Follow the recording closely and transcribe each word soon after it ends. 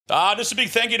Just a big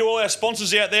thank you to all our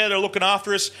sponsors out there that are looking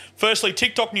after us. Firstly,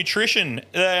 TikTok Nutrition.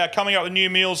 They are coming up with new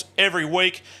meals every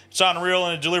week. It's unreal,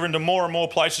 and they're delivering to more and more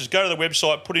places. Go to the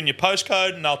website, put in your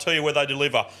postcode, and they'll tell you where they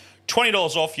deliver. $20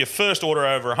 off your first order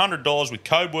over $100 with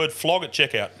code word FLOG at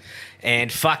checkout.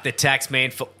 And fuck the tax,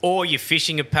 man, for all your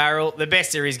fishing apparel. The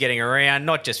best there is getting around,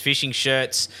 not just fishing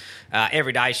shirts,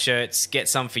 everyday shirts. Get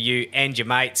some for you and your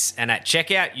mates. And at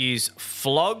checkout, use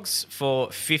FLOGS for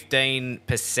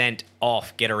 15%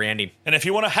 off. Get around him. And if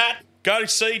you want a hat, go to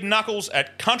see Knuckles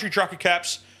at Country Trucker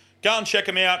Caps. Go and check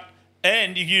them out.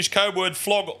 And you use code word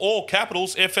FLOG, all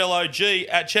capitals, FLOG,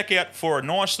 at checkout for a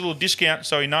nice little discount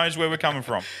so he knows where we're coming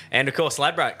from. And, of course,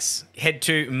 Ladbrokes. Head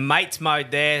to Mates Mode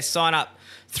there. Sign up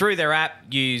through their app.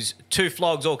 Use 2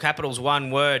 FLOGs, all capitals, one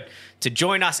word, to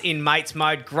join us in Mates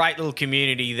Mode. Great little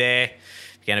community there.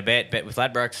 If you're going to bet with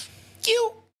Ladbrokes.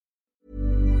 You.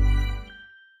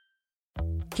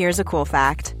 Here's a cool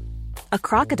fact. A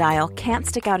crocodile can't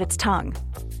stick out its tongue.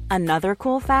 Another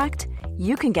cool fact,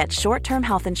 you can get short-term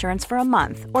health insurance for a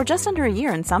month or just under a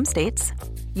year in some states.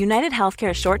 United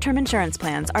Healthcare short-term insurance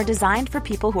plans are designed for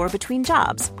people who are between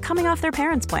jobs, coming off their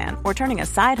parents' plan, or turning a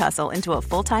side hustle into a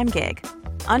full-time gig.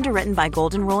 Underwritten by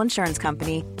Golden Rule Insurance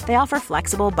Company, they offer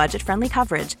flexible, budget-friendly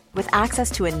coverage with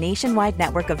access to a nationwide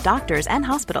network of doctors and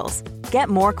hospitals. Get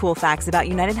more cool facts about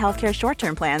United Healthcare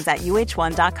short-term plans at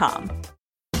uh1.com.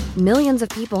 Millions of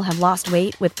people have lost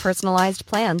weight with personalized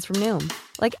plans from Noom.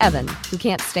 Like Evan, who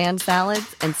can't stand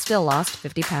salads and still lost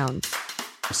 50 pounds.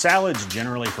 Salads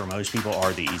generally for most people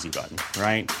are the easy button,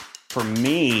 right? For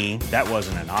me, that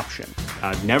wasn't an option.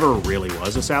 I never really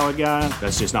was a salad guy.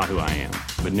 That's just not who I am.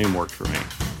 But Noom worked for me.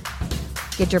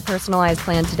 Get your personalized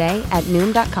plan today at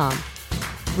Noom.com.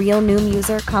 Real Noom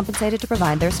user compensated to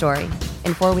provide their story.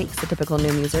 In 4 weeks, the typical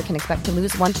Noom user can expect to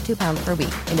lose 1 to 2 pounds per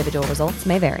week. Individual results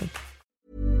may vary.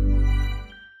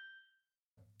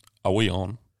 Are we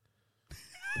on?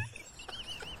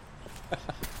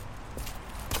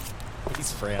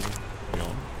 He's frowning. Are we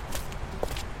on?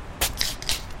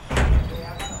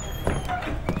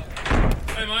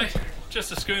 Hey, mate.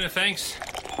 Just a schooner, thanks.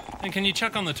 And can you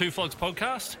chuck on the Two Flogs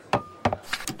podcast?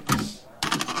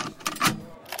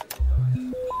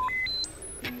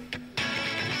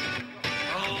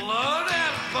 Hello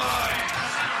there, boys!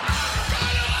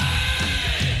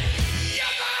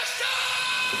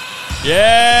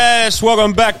 Yes,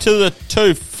 welcome back to the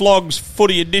Two Flogs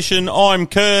Footy Edition. I'm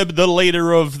Curb, the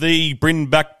leader of the Bring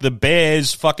Back the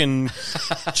Bears fucking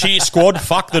cheer squad.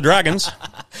 Fuck the Dragons.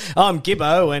 I'm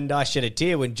Gibbo, and I shed a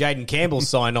tear when Jaden Campbell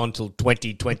signed on till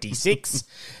 2026.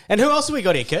 And who else have we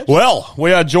got here, Curb? Well,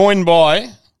 we are joined by...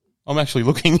 I'm actually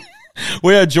looking...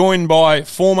 We are joined by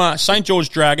former St. George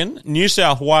Dragon, New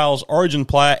South Wales Origin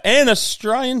player, and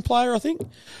Australian player, I think,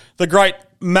 the great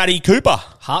Matty Cooper.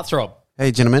 Heartthrob.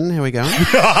 Hey, gentlemen, how we going?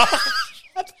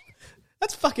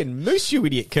 That's fucking moose, you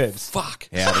idiot, Curbs. Fuck.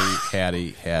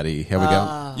 Howdy. How we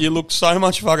going? You look so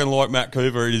much fucking like Matt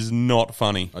Cooper, it is not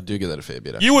funny. I do get that a fair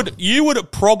bit, actually. You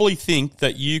would probably think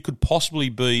that you could possibly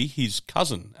be his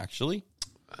cousin, actually.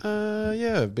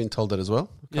 Yeah, I've been told that as well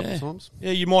a couple of times.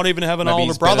 Yeah, you might even have an Maybe older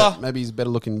he's brother. Maybe he's a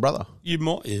better looking brother. You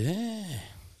might, yeah.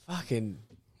 Fucking...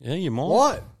 Yeah, you might.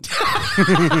 What?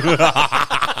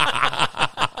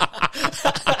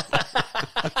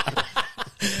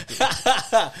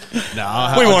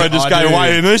 No, We want to just go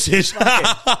away with this.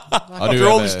 I do After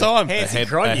all have this time.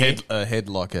 a head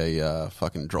like a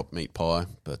fucking drop meat pie,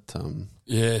 but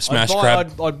Yeah, smash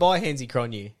crab. I'd buy Hansi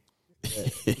Cronje.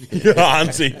 Yeah,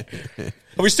 Hansi.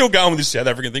 Are we still going with this South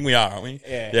African thing? We are, aren't we?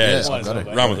 Yeah. So I've got it.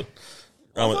 run with it.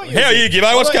 How are you,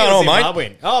 Gibbo? What's going on,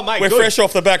 mate? Oh, mate, We're good. fresh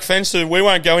off the back fence, so we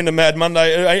won't go into Mad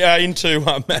Monday.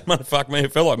 Mad Monday. Fuck me,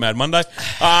 it felt like Mad Monday.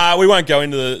 We won't go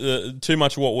into the too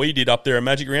much of what we did up there at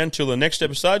Magic Round till the next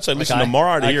episode. So listen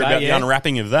tomorrow to hear about the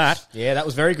unwrapping of that. Yeah, that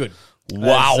was very good.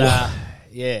 Wow.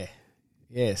 Yeah.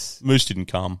 Yes. Moose didn't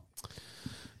come.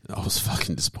 I was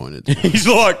fucking disappointed. He's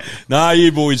like, "Nah,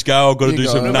 you boys go. I've got to do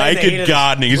go. some Would have been the naked hit of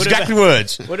gardening." It's would have exactly been-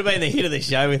 words. Would have been the hit of the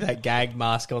show with that gag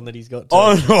mask on that he's got. Too.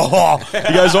 Oh,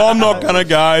 he goes, I'm not going to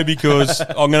go because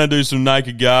I'm going to do some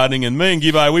naked gardening. And me and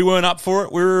Gibbo, we weren't up for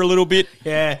it. We were a little bit,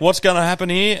 what's going to happen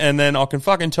here? And then I can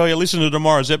fucking tell you, listen to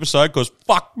tomorrow's episode because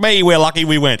fuck me, we're lucky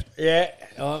we went. Yeah.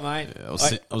 All right, mate.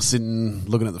 Yeah, I was sitting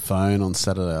looking at the phone on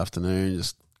Saturday afternoon,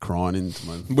 just crying into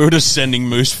my... We were just sending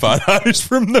Moose photos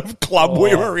from the club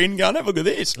we were in going, have a look at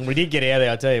this. We did get out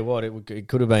there, I tell you what, it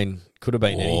could have been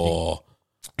anything.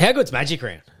 How good's Magic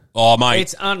Round? Oh, mate.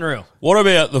 It's unreal. What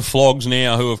about the Flogs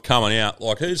now who have coming out?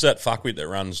 Like, who's that fuckwit that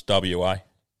runs WA?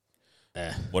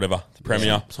 Whatever, the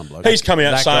Premier. Some bloke. He's come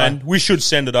out That saying, guy. we should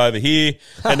send it over here.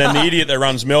 And then the idiot that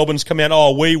runs Melbourne's come out,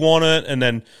 oh, we want it. And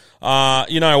then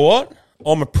You know what?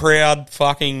 I'm a proud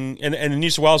fucking... And the New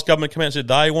South Wales government came out and said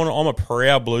they want it. I'm a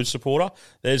proud Blues supporter.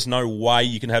 There's no way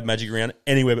you can have Magic Round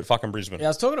anywhere but fucking Brisbane. Yeah, I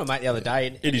was talking to a mate the other day.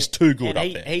 And it is too good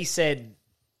up there. He said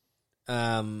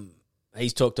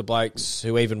he's talked to blokes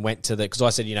who even went to the... Because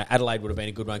I said, Adelaide would have been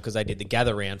a good one because they did the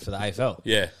gather round for the AFL.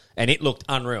 Yeah. And it looked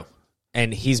unreal.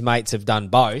 And his mates have done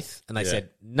both. And they said,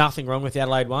 nothing wrong with the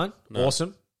Adelaide one. No.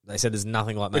 Awesome. They said there's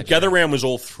nothing like that. The gather round was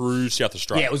all through South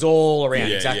Australia. Yeah, it was all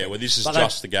around, exactly. Yeah, well, this is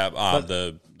just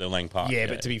the Lang Park. Yeah,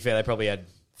 but to be fair, they probably had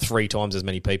 3 times as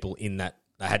many people in that.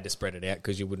 They had to spread it out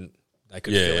because you wouldn't... They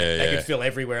could fill it. They could fill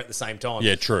everywhere at the same time.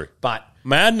 Yeah, true. But...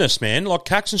 Madness, man. Like,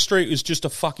 Caxton Street was just a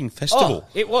fucking festival. Oh,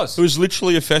 it was. It was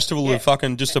literally a festival of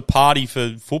fucking just a party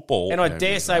for football. And I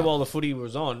dare say while the footy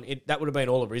was on, that would have been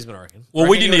all of Brisbane, I reckon. Well,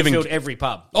 we didn't even... filled every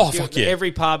pub. Oh, fuck yeah.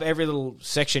 Every pub, every little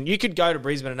section. You could go to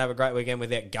Brisbane and have a great weekend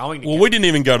without going to we didn't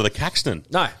even go to the Caxton.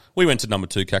 No. We went to number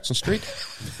 2 Caxton Street.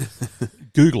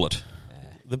 Google it.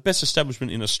 The best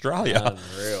establishment in Australia.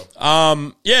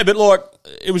 Unreal. Yeah, but like,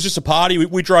 it was just a party.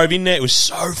 We drove in there. It was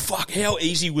so how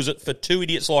easy was it for 2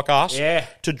 idiots like us? Yeah.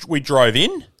 We drove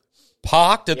in,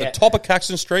 parked at the top of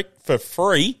Caxton Street for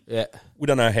free. Yeah. We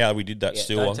don't know how we did that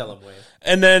still. Don't tell them where.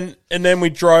 And then we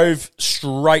drove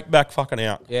straight back fucking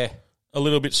out. Yeah. A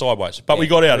little bit sideways. But we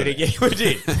got out of it. Yeah, we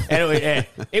did. And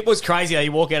it was crazy how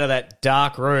you walk out of that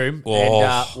dark room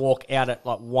and walk out at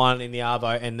like 1 in the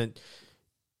Arvo and then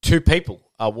 2 people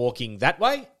are walking that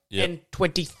way and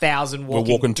 20,000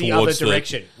 walking the other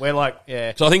direction. We're like,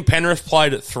 So I think Penrith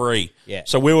played at 3. Yeah.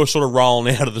 So we were sort of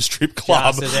rolling out of the strip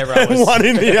club. Just as everyone was... 1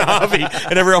 in the RV.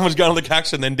 And everyone was going to the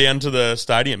Caxton and then down to the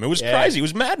stadium. It was crazy. It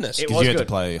was madness. Because you had to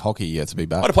play hockey. You had to be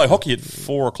back. I had to play hockey at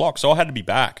 4 o'clock, so I had to be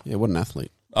back. Yeah, what an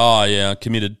athlete. Oh, yeah,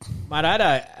 committed. Mate, I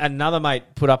had another mate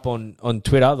put up on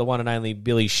Twitter, the one and only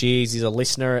Billy Shears. He's a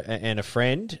listener and a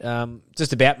friend,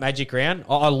 just about Magic Round.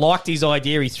 I liked his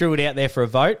idea. He threw it out there for a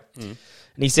vote.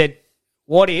 And he said,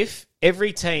 what if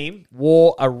every team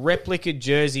wore a replica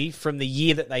jersey from the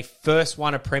year that they first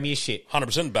won a premiership?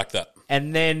 100% back that.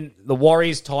 And then the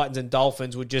Warriors, Titans and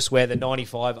Dolphins would just wear the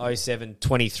 95, 07,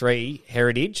 23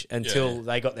 heritage until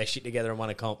they got their shit together and won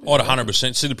a comp. I'd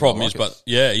 100%. See, the problem is, but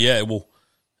well...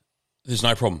 There's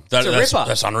no problem. It's a ripper.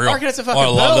 That's unreal. I reckon it's a fucking I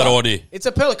love pearler. that idea. It's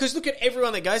a pearler because look at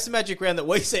everyone that goes to Magic Round that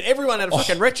we said. Everyone had a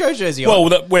fucking retro jersey on.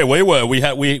 Well, where we were,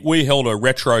 we held a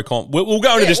retro comp. We'll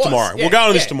go into this tomorrow. We'll go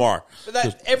into this tomorrow.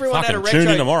 But everyone had a retro. Tune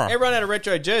in tomorrow. Everyone had a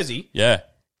retro jersey. Yeah.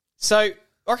 So I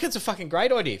reckon it's a fucking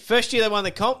great idea. First year they won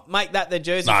the comp, make that their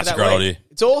jersey. Nah, for it's that a great week. idea.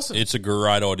 It's awesome. It's a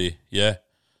great idea. Yeah.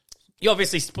 You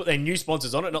obviously put their new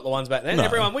sponsors on it, not the ones back then. No.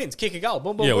 Everyone wins. Kick a goal.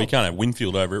 Boom, boom, yeah, boom. we can't have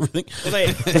Winfield over everything. Well,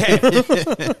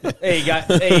 there you go.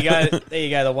 There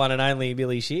you go. The one and only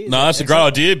Billy Shears. No, that's a great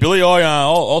idea, Billy.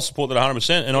 I'll support that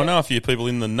 100%. And I know a few people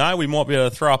in the know. We might be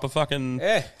able to throw up a fucking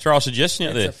throw a suggestion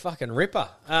out there. It's a fucking ripper.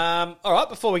 All right,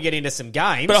 before we get into some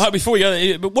games, but before we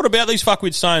go, but what about these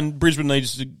fuckwits saying Brisbane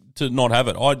needs to not have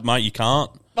it? Mate, you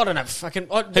can't. I don't know. Fucking.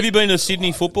 Have you been to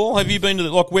Sydney football? Have you been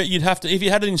to where you'd have to? If you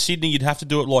had it in Sydney, you'd have to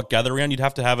do it like gather round. You'd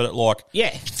have to have it at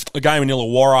a game in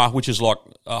Illawarra, which is like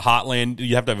Heartland.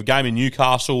 You have to have a game in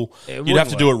Newcastle. You'd have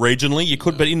to do it regionally. You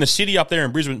could, but in the city up there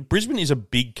in Brisbane is a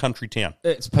big country town.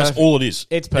 It's perfect. That's all it is.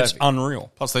 It's perfect. It's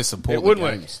unreal. Plus, they support the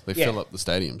games. They fill up the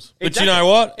stadiums. But you know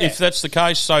what? If that's the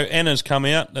case, so Anna's come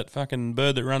out. That fucking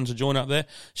bird that runs a joint up there.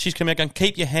 She's come out going,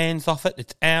 keep your hands off it.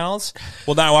 It's ours.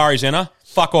 Well, no worries, Anna.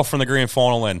 Fuck off from the grand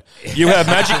final then. You have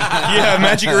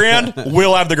Magic Round,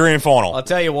 we'll have the grand final. I'll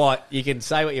tell you what, you can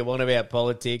say what you want about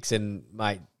politics and,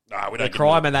 mate, the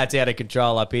crime and that's out of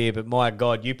control up here, but my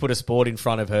God, you put a sport in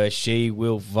front of her, she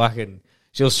will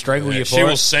she'll strangle you for it. She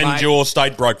will send your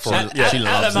state broke for it. She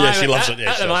loves it. She loves it.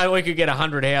 At the moment, we could get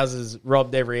 100 houses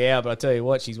robbed every hour, but I tell you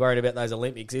what, she's worried about those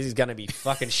Olympics. This is going to be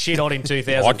fucking shit hot in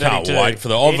 2032. I can't wait for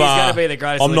that. It is going to be the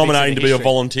greatest I'm Olympics nominating to be a history.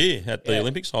 volunteer at the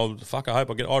Olympics. I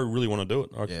hope I get. I really want to do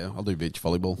it. I'll do beach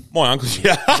volleyball. My uncle's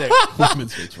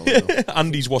Women's beach volleyball.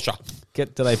 Undies washer. Do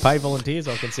they pay volunteers?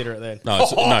 I'll consider it then. No,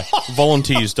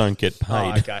 volunteers don't get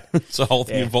paid. Oh, okay. It's a whole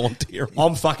thing of volunteering.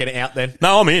 I'm fucking out then.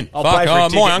 No, I'm in. I'll pay for a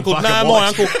ticket my uncle. and No, fucking my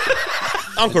watch. uncle.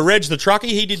 Uncle Reg, the truckie,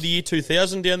 he did the year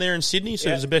 2000 down there in Sydney, so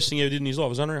it was the best thing he ever did in his life. It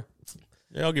was unreal.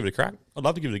 Yeah, I'll give it a crack. I'd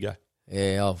love to give it a go.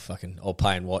 Yeah, I'll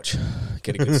pay and watch.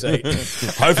 Get a good seat.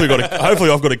 Hopefully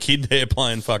I've got a kid there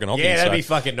playing fucking hockey. Yeah, that'd be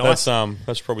fucking nice.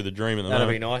 That's probably the dream at the moment.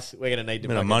 That'd be nice. We're going to need to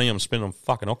the money I'm spending on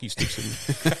fucking hockey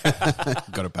sticks.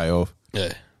 Got to pay off.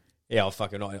 Yeah. Yeah,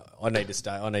 I need to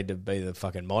stay. I need to be the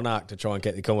fucking monarch to try and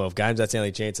get the Commonwealth Games. That's the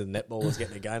only chance of netballers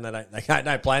getting a game. They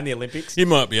don't play in the Olympics. You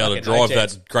might be able to Fucking no drive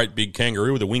chance. that great big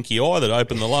kangaroo with a winky eye that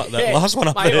opened that last one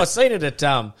up Mate, there. I seen it at.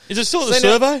 Is it still at the seen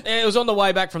survey? It was on the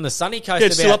way back from the sunny coast. Yeah,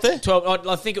 it's still about up there? 12,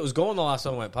 I think it was gone the last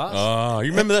time I went past. Oh,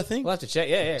 you remember that thing? We'll have to check.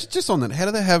 Yeah. Just on that, how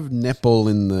do they have netball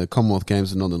in the Commonwealth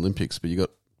Games and not the Olympics, but you got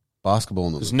basketball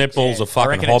in the Because Olympics? netball's a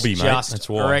fucking hobby, mate. That's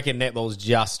why. I reckon netball's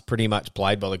just pretty much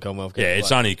played by the Commonwealth Games. Yeah,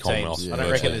 it's only Commonwealth. teams. Yeah, I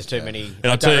don't reckon there's too many. And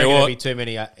I'll I tell don't you reckon what- there'll be too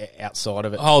many outside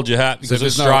of it. Hold your hat because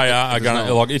there's no- Australia if are there's going to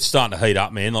no- like it's starting to heat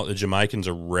up, man. Like the Jamaicans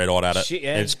are red hot at it. Shit,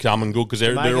 yeah. It's coming good because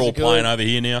they're Jamaicans all are good. playing over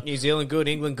here now. New Zealand good,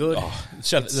 England good. The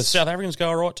South Africans go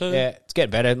all right too. Yeah, it's getting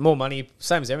better. More money,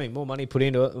 same as everything. More money put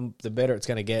into it, the better it's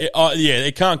going to get. Yeah,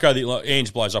 it can't go. Like,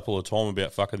 Ange blows up all the time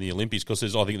about fucking the Olympics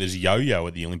because I think there's yo-yo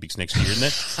at the Olympics next year, isn't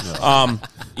there?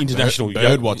 International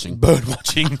Bird watching. Bird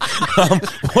watching.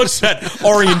 What's that?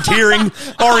 Orienteering.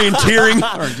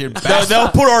 They'll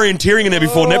put orienteering in there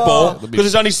before netball because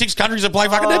there's only 6 countries that play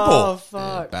fucking netball.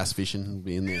 Fuck. Bass fishing will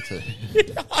be in there too.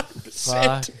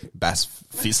 100%. Bass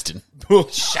fisting.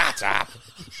 Shut up.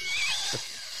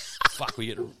 Fuck, we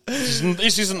get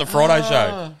this isn't the Friday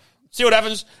show. See what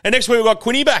happens. And next week we've got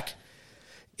Quinny back.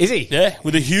 Is he? Yeah,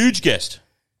 with a huge guest.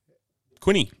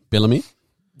 Quinny. Bellamy.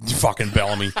 Fucking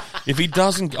Bellamy. If he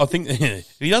doesn't, I think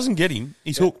if he doesn't get him,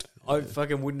 he's hooked. I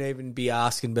fucking wouldn't even be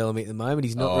asking Bellamy at the moment.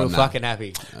 He's not Oh, real no. fucking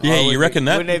happy. Yeah, I you wouldn't reckon be-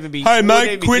 that? Wouldn't even be. Hey, wouldn't mate,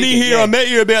 even be Quinny thinking, here. yeah. I met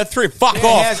you about 3. Fuck Yeah,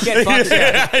 off. how's get fucked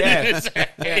out?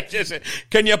 Yeah. Just,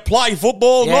 can you play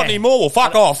football? Yeah. Not anymore. Well,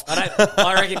 fuck off.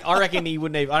 I reckon he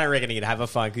wouldn't even. I don't reckon he'd have a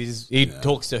phone because he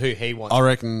talks to who he wants. I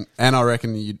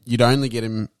reckon you'd only get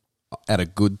him at a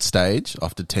good stage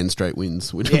after 10 straight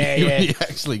wins, which Yeah, when yeah. he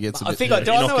actually gets a I bit. think I You're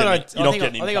not know what I getting- you're not think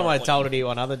getting him I might have currently. told it to you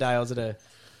one other day. I was at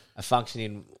a function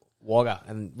in Wagga,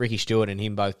 and Ricky Stewart and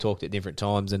him both talked at different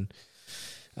times, and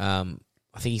I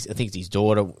think it's his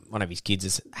daughter. One of his kids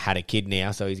has had a kid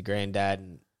now, so he's a granddad,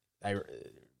 and they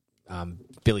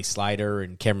Billy Slater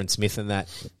and Cameron Smith and that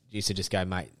used to just go,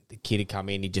 mate. The kid would come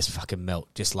in, he'd just fucking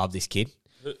melt. Just love this kid,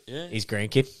 his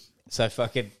grandkid. So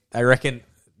fucking, I reckon.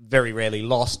 Very rarely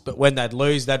lost, but when they'd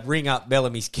lose, they'd ring up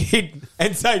Bellamy's kid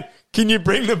and say, "Can you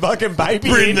bring the fucking baby?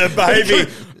 Bring the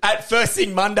baby." At first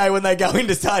thing Monday when they go in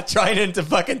to start training to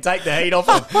fucking take the heat off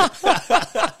them."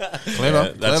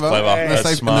 Clever. that's clever. And That's they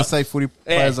say- smart. And they say footy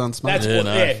players aren't smart. That's Yeah, what,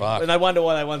 no, yeah. fuck. And they wonder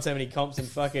why they won so many comps and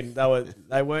fucking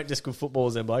they weren't just good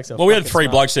footballers and blokes. Well, we had 3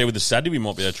 blokes there with the Saturday. We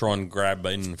might be able to try and grab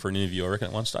in for an interview, I reckon,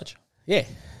 at one stage. Yeah,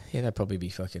 that'd probably be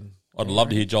fucking. I'd love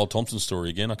to hear Joel Thompson's story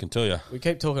again, I can tell you. We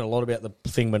keep talking a lot about the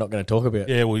thing we're not going to talk about.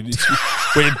 Yeah, we're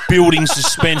building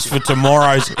suspense for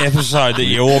tomorrow's episode that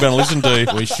you're all going to listen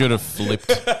to. We should have flipped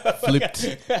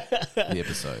the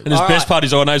episode. And the best part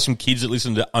is I know some kids that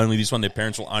listen to only this one. Their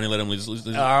parents will only let them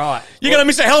listen. All right. You're going to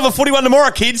miss a hell of a footy one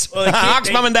tomorrow, kids. Ask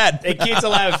Their- mum and dad. Their kids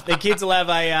will have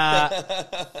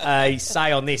a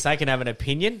say on this. They can have an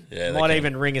opinion. Yeah, they Might can.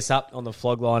 even ring us up on the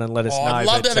flog line and let us know. I'd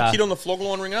love to But, have a kid on the flog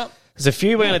line ring up. There's a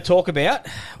few we're going to talk about.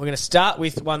 We're going to start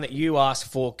with one that you asked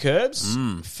for, Curbs.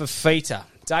 Fafita.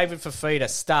 David Fafita,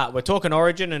 start. We're talking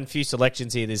Origin and a few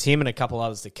selections here. There's him and a couple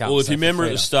others to come. Well, if So you remember at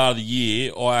Fafita. the start of the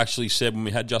year, I actually said when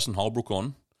we had Justin Holbrook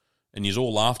on, and you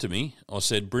all laughed at me, I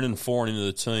said Brennan Foran into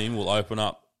the team will open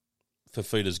up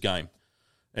Fafita's game.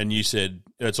 And you said,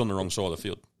 it's on the wrong side of the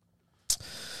field.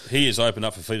 He has opened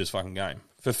up Fafita's fucking game.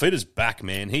 Fafita's back,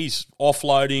 man. He's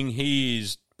offloading. He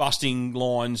is busting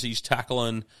lines. He's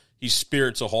tackling. His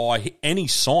spirits are high. And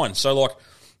he's signed. So, like,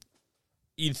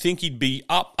 you'd think he'd be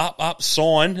up,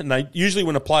 signed. And they usually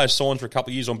when a player signs for a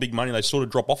couple of years on big money, they sort of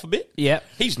drop off a bit. Yeah.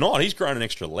 He's not. He's grown an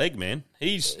extra leg, man.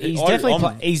 He's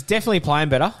definitely playing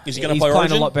better. Is he gonna He's play playing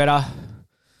Origin? a lot better.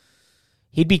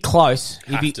 He'd be close.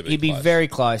 He'd be close. very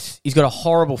close. He's got a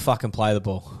horrible fucking play of the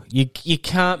ball. You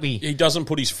can't be. He doesn't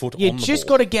put his foot You on the just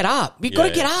ball. got to get up. You've got to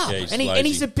Yeah, get up. yeah, he's and lazy.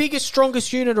 he's the biggest,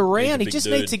 strongest unit around. He big just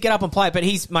dude. needs to get up and play. But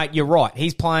mate, you're right.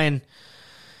 He's playing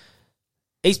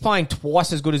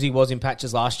twice as good as he was in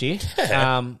patches last year.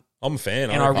 I'm a fan.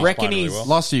 and I he's reckon playing he's- well.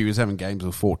 Last year he was having games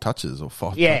with 4 touches or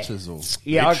 5 touches. Or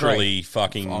Yeah, I agree. Literally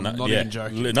fucking. I'm not even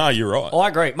joking. No, you're right. I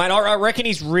agree, mate. I reckon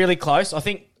he's really close. I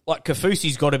think like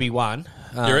Kafusi's got to be one.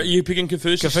 You're picking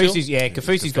Kafusi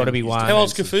Kafusi's got to be one. How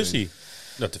old's Kafusi?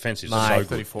 Not defensive. Mate,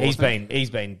 So good. he's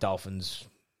been Dolphins.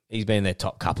 He's been their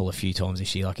top couple a few times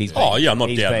this year. Like he's. Oh, yeah, I'm not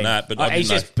he's doubting been- that, but I he's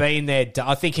didn't just been there.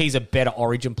 I think he's a better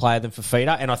Origin player than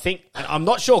Fafita, and I'm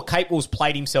not sure Capewell's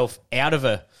played himself out of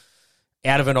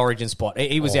an Origin spot.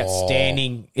 He was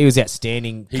outstanding. He was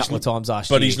outstanding a couple of times last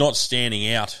year. But he's not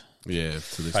standing out. yeah,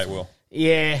 to this Hey, well.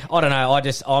 Yeah, I don't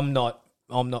know.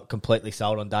 I'm not completely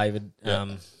sold on David. Yeah.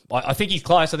 I think he's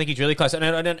close. I think he's really close.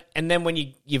 And then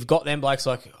when you've got them blokes,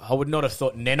 like, I would not have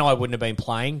thought Nenai wouldn't have been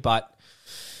playing, but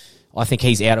I think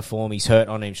he's out of form. He's hurt.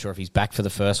 I'm not even sure if he's back for the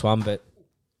first one. But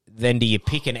then do you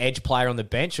pick an edge player on the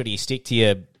bench, or do you stick to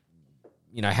your,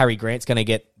 Harry Grant's going to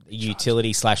get a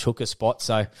utility / hooker spot?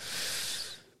 So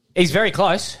he's very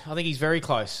close. I think he's very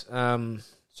close.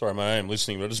 Sorry, mate, I am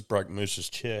listening, but I just broke Moose's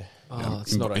chair. Oh,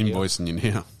 it's not ideal. Invoicing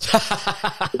you now.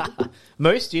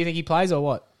 Moose, do you think he plays or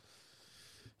what?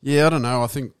 Yeah, I don't know. I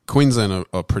think Queensland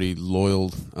are pretty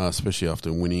loyal, especially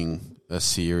after winning a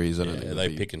series. I don't think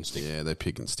they pick and stick. Yeah, they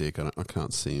pick and stick. I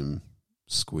can't see him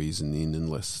squeezing in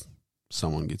unless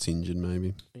someone gets injured,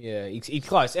 maybe. Yeah, he's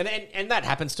close, and that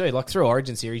happens too. Like through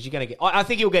Origin series, you're going to get. I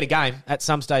think he'll get a game at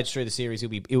some stage through the series.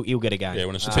 He'll get a game. Yeah,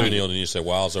 when it's 2-0 to New South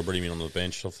Wales, I'll bring him in on the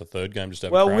bench off the third game. Just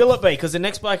have well, a crack. will it be? Because the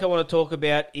next bloke I want to talk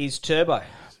about is Turbo.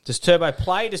 Does Turbo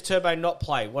play? Does Turbo not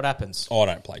play? What happens? I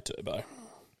don't play Turbo.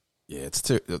 Yeah,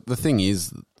 the thing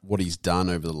is, what he's done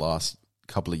over the last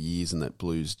couple of years in that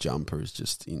Blues jumper is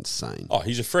just insane. Oh,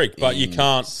 he's a freak, but you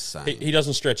can't. He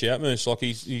doesn't stretch out, Moose. Like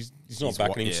he's not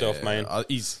backing himself, man.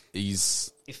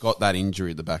 He's got that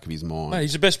injury at the back of his mind. Mate,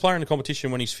 he's the best player in the competition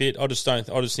when he's fit. I just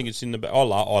think it's in the.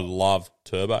 I love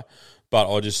Turbo,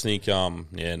 but I just think,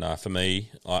 for me,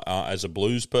 as a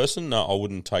Blues person, no, I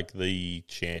wouldn't take the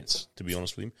chance, to be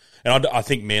honest with him. And I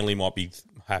think Manly might be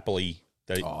happily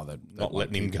not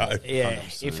letting him go. Yeah,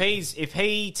 100%. If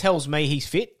he tells me he's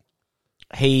fit,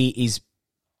 he is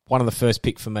one of the first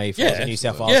pick for me for the New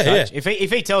South Wales coach. Yeah. If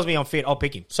he tells me I'm fit, I'll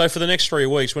pick him. So for the next 3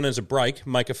 weeks, when there's a break,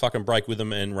 make a fucking break with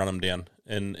him and run him down.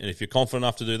 And if you're confident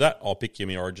enough to do that, I'll pick you in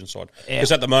the Origin side.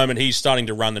 Because at the moment, he's starting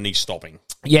to run and he's stopping.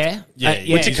 Yeah.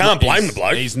 Which you can't blame the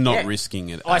bloke. He's not risking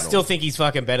it I still think he's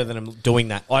fucking better than him doing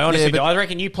that. I honestly do. I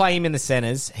reckon you play him in the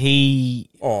centres. If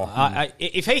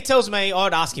he tells me,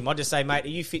 I'd ask him. I'd just say, mate, are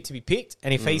you fit to be picked?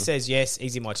 And if he says yes,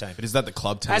 he's in my team. But is that the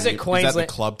club telling him? Is that the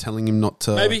club telling him not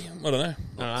to? Maybe. I don't know.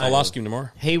 I'll ask him tomorrow.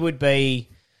 He would be...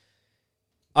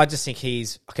 I just think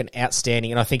he's fucking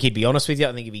outstanding, and I think he'd be honest with you.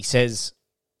 I think if he says,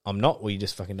 I'm not, well, you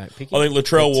just fucking don't pick him. I think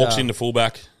Latrell walks into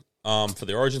fullback for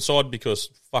the Origin side because,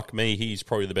 fuck me, he's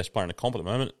probably the best player in the comp at the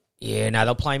moment. Yeah, no,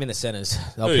 they'll play him in the centres.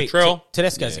 They'll pick Trell?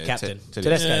 Tedesco's the captain.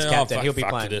 Tedesco's captain. He'll be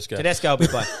playing. Tedesco will be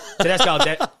playing.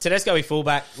 Tedesco will be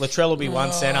fullback. Latrell will be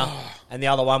one centre, and the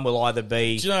other one will either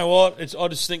be... Do you know what? I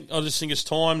just think it's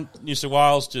time New South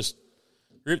Wales just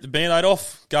rip the Band-Aid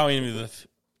off, go in with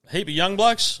a heap of young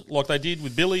blokes like they did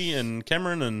with Billy and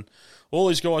Cameron and all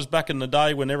these guys back in the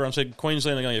day when everyone said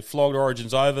Queensland are going to get flogged,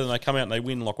 Origin's over, and they come out and they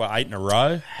win 8 in a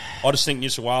row. I just think New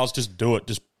South Wales, just do it.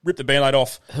 Just rip the Band-Aid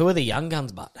off. Who are the young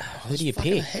guns, but? Who do you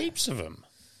pick? Heaps of them.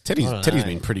 Teddy's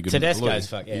been pretty good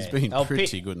Tedesco's in the blue. He's been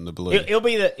pretty good in the blue. He'll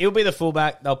be the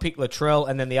fullback. They'll pick Latrell,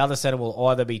 and then the other centre will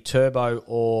either be Turbo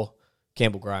or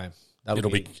Campbell Graham.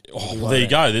 There you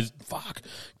go.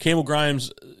 Campbell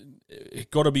Graham's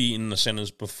got to be in the centres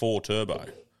before Turbo.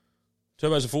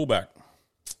 Turbo's a fullback.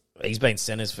 He's been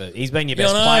centres he's been your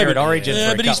best player at Origin for a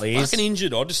couple of years. But he's fucking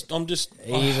injured. I'd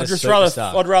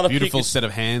rather beautiful set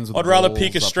of hands. I'd rather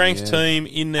pick a strength team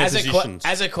in their positions.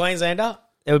 As a Queenslander,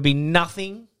 there would be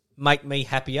nothing make me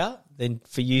happier than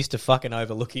for you to fucking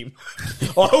overlook him.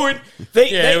 That would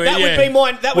be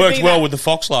mine. That would worked be well with the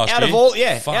Fox last year.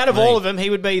 Out of all of them, he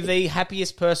would be the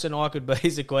happiest person I could be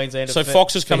as a Queenslander. So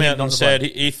Fox has come out and said,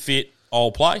 if fit,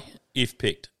 I'll play. If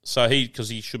picked, so because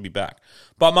he should be back.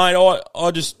 But mate,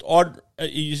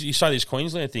 you say this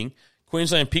Queensland thing.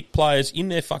 Queensland pick players in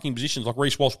their fucking positions. Like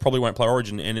Reece Walsh probably won't play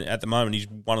Origin, and at the moment he's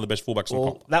one of the best fullbacks in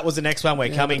the comp. That was the next one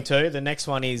we're coming to. The next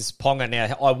one is Ponga.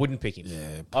 Now I wouldn't pick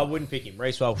him. I wouldn't pick him.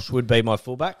 Reece Walsh would be my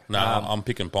fullback. No, I'm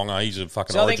picking Ponga. He's a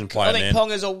fucking Origin player. I think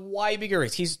Ponga's a way bigger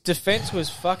risk. His defence was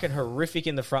fucking horrific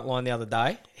in the front line the other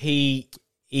day.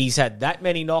 He's had that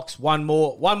many knocks. One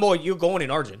more. You're going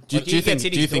in Origin. Do you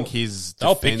think his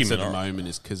defence at the moment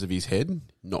is because of his head?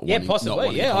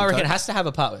 Possibly. I reckon it has to have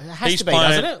a part. It has to be,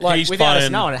 doesn't it? Without us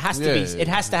knowing, it has to be. It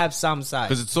has to have some say.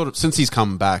 Because it's sort of since he's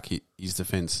come back, his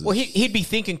defence is. Well, he'd be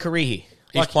thinking career here.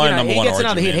 He's playing number one. He gets Origin,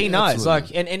 another hit. man. He knows.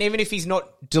 And even if he's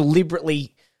not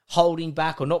deliberately holding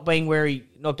back or not being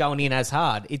not going in as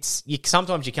hard,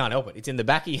 sometimes you can't help it. It's in the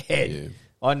back of your head. Yeah.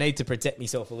 I need to protect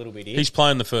myself a little bit here. He's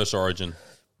playing the first Origin.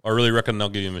 I really reckon they'll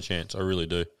give him a chance. I really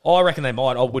do. I reckon they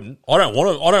might. I wouldn't. I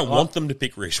don't want them to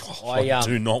pick Reece Walsh. I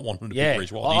do not want them to pick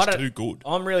Reece Walsh. He's too good.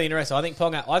 I'm really interested. I think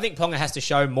Ponga has to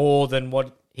show more than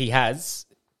what he has.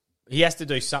 He has to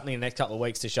do something in the next couple of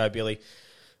weeks to show Billy.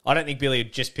 I don't think Billy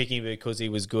would just pick him because he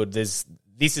was good. This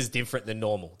is different than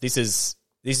normal. This is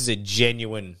a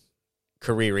genuine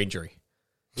career injury.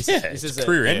 This is a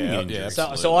career-ending injury.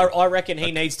 So I reckon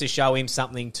he needs to show him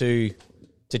something to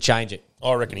change it.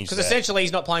 I reckon he's Because that. essentially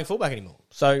he's not playing fullback anymore.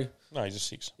 So, No, he's a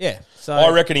 6. yeah. So I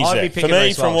reckon he's I'd be that. For picking me,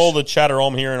 Reece from Walsh. all the chatter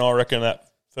I'm hearing, I reckon that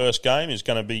first game is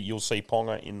going to be, you'll see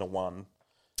Ponga in the 1.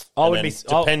 I And would then be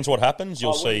depends what happens.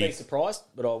 You'll I wouldn't see. be surprised,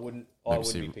 but I wouldn't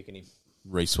see be picking him.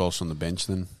 Reece Walsh on the bench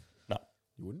then. No.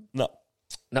 You wouldn't? No.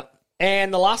 No.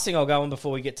 And the last thing I'll go on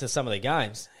before we get to some of the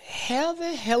games, how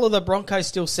the hell are the Broncos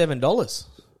still $7?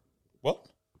 What?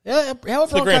 Yeah, how are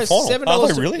For the grand Broncos final? $7?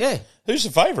 Are they really? Yeah. Who's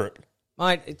the favourite?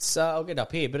 Mate, it's I'll get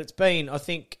up here, but it's been, I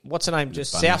think, what's the name?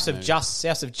 Just Bunnies,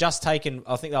 Souths have just taken,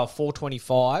 I think they were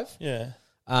 $4.25. Yeah.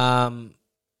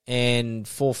 And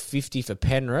 $4.50 for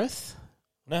Penrith.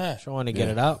 No. Trying to get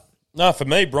it up. No, for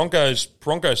me, Broncos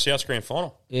South's grand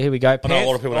final. Yeah, here we go. I know a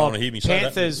lot of people don't want to hear me say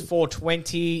that. Panthers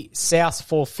 $4.20, Souths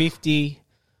 $4.50,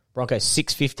 Broncos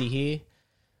 $6.50 here.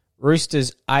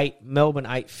 Roosters $8, Melbourne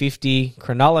 $8.50,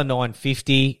 Cronulla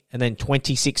 $9.50, and then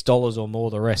 $26 or more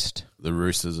the rest. The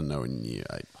Roosters are nowhere near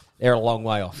 8. They're a long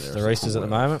way off. The Roosters at the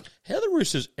moment. How the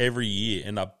Roosters every year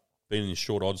end up being in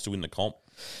short odds to win the comp?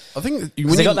 I think They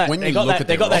when got you that. look They got at that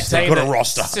their roster, team. They've got a that-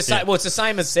 roster. It's the same, well, it's the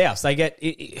same as South. They get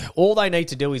all they need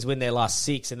to do is win their last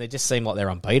 6, and they just seem like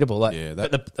they're unbeatable. Like, Yeah,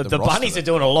 but that- the the Bunnies roster- are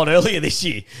doing a lot earlier this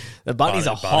year. The Bunnies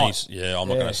are Bunnies, hot. yeah, I'm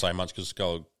not Yeah. going to say much because a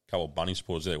couple of Bunny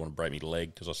supporters there want to break me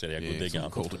leg because I said how good they're going.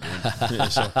 called it. Yeah,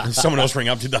 so, someone else ring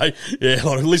up today. Yeah,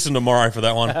 listen tomorrow for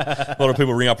that one. A lot of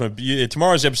people ring up and abuse.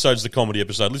 Tomorrow's episode is the comedy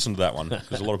episode. Listen to that one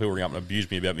because a lot of people ring up and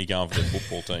abuse me about me going for their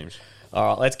football teams. All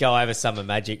right, let's go over Summer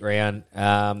Magic round.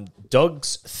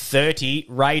 Dogs 30,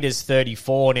 Raiders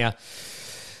 34. Now,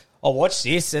 I watched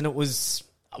this and it wasn't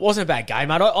a bad game,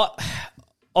 mate.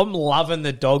 I'm loving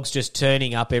the Dogs just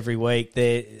turning up every week.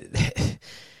 They've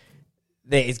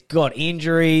got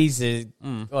injuries. They've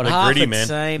got They're half gritty, a man.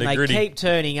 team. They're They gritty. keep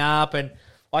turning up, and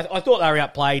I thought they were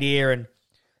outplayed here. And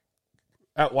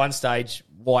at one stage,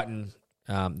 Whiten,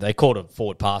 they called a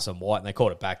forward pass on White, and they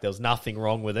called it back. There was nothing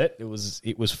wrong with it. It was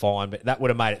fine, but that would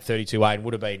have made it 32-8 and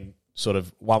would have been sort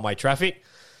of one-way traffic.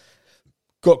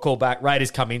 Got called back. Raiders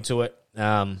come into it.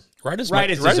 Raiders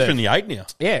deserve- in the 8 now.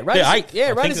 Yeah, Raiders, They're 8. yeah, I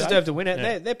think Raiders they're deserve 8. to win it.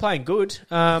 Yeah. They're playing good.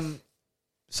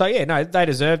 So yeah, no, they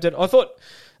deserved it. I thought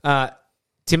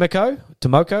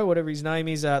Timoko, whatever his name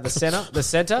is, the center.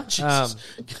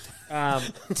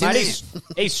 Mate,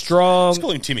 he's strong, Let's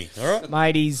call him Timmy, all right?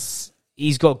 mate.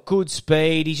 He's got good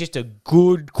speed. He's just a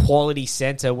good quality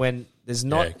centre when there's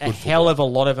not Yeah, a good hell of a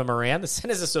lot of them around. The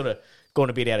centres are sort of gone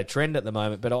a bit out of trend at the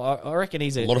moment, but I reckon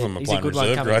he's a A lot of them are he's a playing good one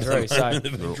reserve coming grade. through. So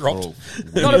They've been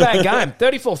dropped. not a bad game.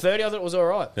 34-30, I thought it was all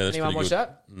right. Yeah, that's Anyone watch pretty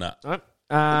good. that? No.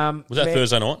 No. Was that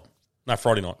Thursday night? No,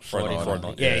 Friday night. Friday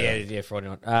night. Yeah, Friday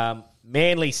night.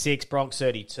 Manly 6, Bronx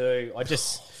 32. I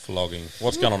just, Flogging.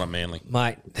 What's going on at Manly?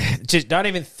 mate, just don't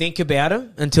even think about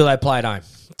them until they play at home.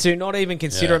 Do not even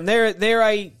consider them. They're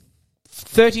a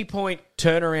 30-point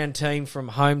turnaround team from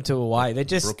home to away. They're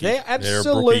They're a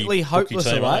absolutely brookie hopeless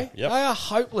team, away. aren't they? Yep. They are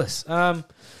hopeless.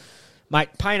 Mate,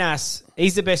 Paynas,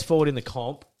 he's the best forward in the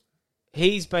comp.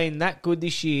 He's been that good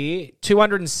this year.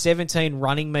 217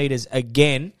 running metres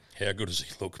again. How good does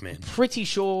he look, man? Pretty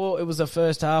sure it was the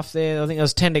first half there. I think there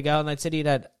was 10 to go, and they said he'd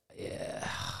had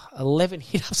 11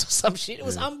 hit-ups or some shit. It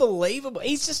was unbelievable.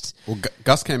 He's just... Well,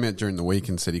 Gus came out during the week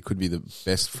and said he could be the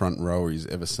best front rower he's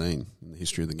ever seen in the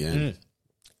history of the game.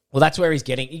 Well, that's where he's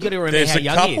getting... You got to remember There's how a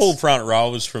young he couple is. front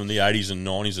rowers from the 80s and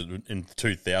 90s and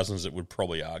 2000s that would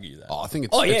probably argue that. Oh, I think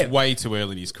it's, Oh, yeah. it's way too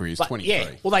early in his career. He's But, 23.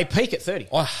 yeah, well, they peak at 30.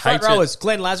 I Front hate it. rowers.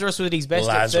 Glenn Lazarus was his best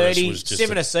Lazarus at 30. was just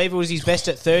Simon a- Aceva was his best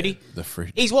at 30. The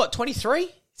fruit. He's what, 23?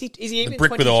 Is he even The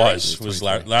brick with 23? eyes was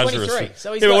Lazarus. 23.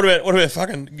 So he's Yeah, but got- what about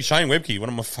fucking Shane Webke, one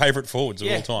of my favourite forwards of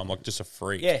Yeah. all time, like just a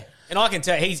freak. Yeah, and I can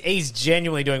tell he's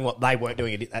genuinely doing what they weren't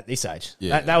doing at this age.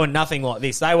 Yeah. They were nothing like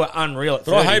this. They were unreal at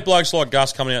 30. But I hate blokes like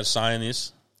Gus coming out saying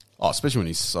this. Oh, especially when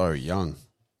he's so young.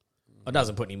 It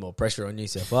doesn't put any more pressure on New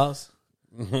South Wales.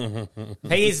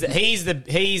 He's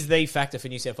the factor for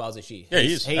New South Wales this year. Yeah,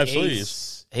 he is. Absolutely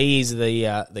is. He is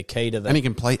the key to the. And he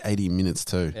can play 80 minutes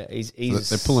too. Yeah,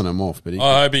 So they're pulling him off, but he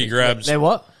I hope he grabs. They're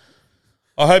what?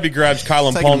 I hope he grabs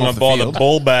Kalen Take him Pondler off the by the field.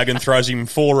 ball bag and throws him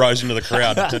 4 rows into the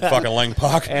crowd at fucking Lang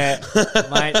Park.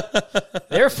 Mate,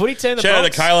 they're a footy team. The Shout out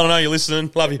Bronx. to Kalen. I know you're listening.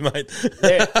 Love you, mate.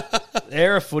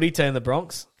 They're a footy team. The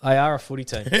Bronx. They are a footy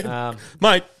team.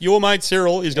 Mate, your mate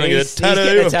Cyril is going to get a He's getting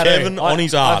tattoo a of tattoo. Kevin on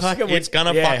his ass. fucking It's would-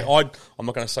 going to yeah. fuck. I'm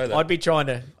not going to say that. I'd be trying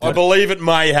to. I believe it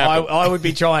may happen. I would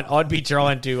be trying. I'd be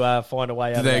trying to find a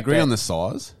way. Do they agree on the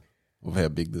size of how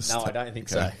big this? No, I don't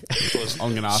think Okay. so.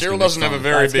 I'm going to ask. Cyril him next doesn't have a time.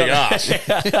 very big ass.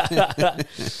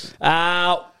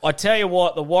 I tell you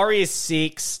what, the Warriors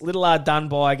 6, Little R done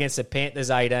by against the Panthers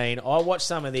 18. I watched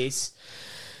some of this.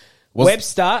 Was-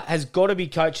 Webster has got to be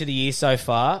coach of the year so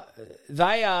far.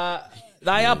 They are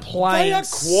They are playing. They are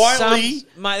quietly-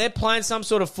 mate. They're playing some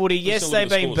sort of footy. Yes, Still they've in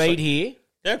the been scores, beat so- here.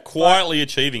 They're quietly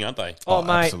achieving, aren't they? Oh,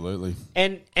 mate, absolutely.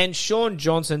 And Sean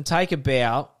Johnson, take a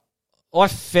bow. I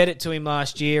fed it to him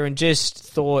last year and just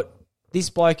thought, this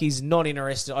bloke is not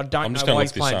interested. I don't know why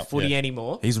he's playing footy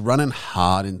anymore. He's running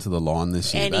hard into the line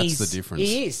this year. And That's the difference.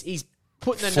 He is. He's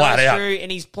putting the Flat nose out. through,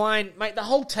 and he's playing. Mate, the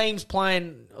whole team's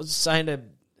playing. I was saying to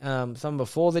someone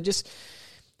before, they're just.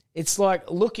 It's like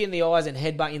look in the eyes and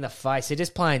headbutt in the face. They're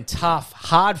just playing tough,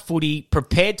 hard footy,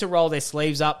 prepared to roll their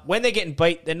sleeves up. When they're getting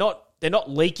beat, they're not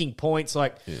leaking points.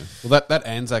 Like, Yeah. Well, that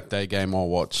Anzac Day game I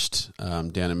watched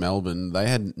down in Melbourne, they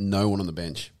had no one on the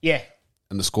bench, yeah,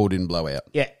 and the score didn't blow out.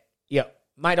 yeah,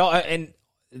 mate. And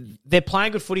they're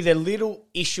playing good footy. Their little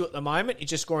issue at the moment is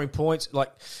just scoring points.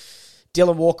 Like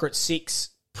Dylan Walker at 6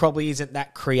 probably isn't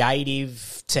that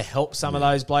creative to help some of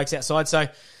those blokes outside. So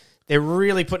they're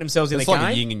really putting themselves in It's the like game.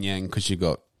 a yin and yang because you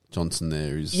got Johnson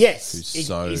there who's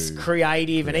He's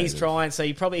creative and he's creative. trying. So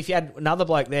you probably, if you had another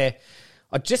bloke there,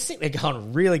 I just think they're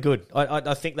going really good.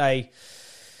 I think they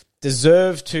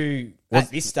deserve to, at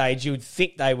this stage, you would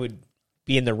think they would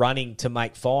be in the running to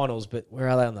make finals, but where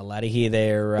are they on the ladder here?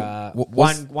 They're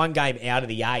one game out of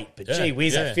the 8, but gee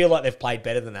whiz, I feel like they've played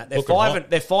better than that. They're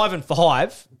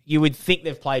 5-5. You would think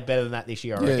they've played better than that this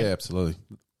year, I reckon. Yeah, absolutely.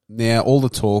 Now, all the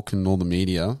talk and all the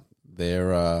media,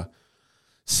 their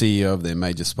CEO of their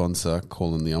major sponsor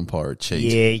calling the umpire a cheat.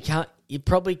 Yeah, you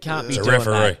probably can't be It's a doing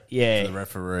referee. that. Yeah, The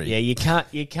referee. Yeah, you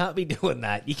can't be doing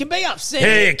that. You can be upset.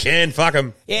 Yeah, you can. Fuck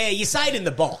him. Yeah, you say it in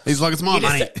the box. He's like, it's my You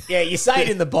just money. say- you say it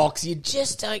in the box. You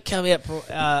just don't come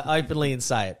out openly and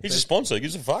say it. He's a sponsor. He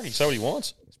gives a fuck. He can say what he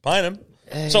wants. He's paying him.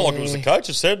 It's not like it was the coach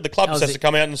that said. The club just has to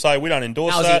come out and say, we don't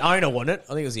endorse That was that. the owner, wasn't it? I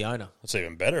think it was the owner. That's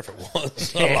even better if it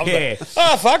was. Yeah. I love that.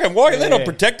 Oh, fuck him. Why? They're not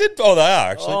protected? Oh, they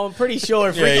are, actually. Oh, I'm pretty sure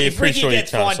if Yeah, Ricky, you're if pretty Ricky sure you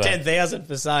gets can't fined say. 10,000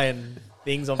 for saying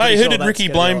things, I'm Hey, pretty who sure did that's Ricky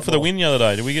gonna blame go for the more. win the other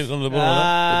day? Did we get on the ball?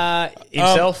 on that?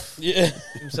 Himself. Yeah.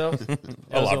 Himself. That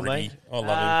I was love all Ricky. me. I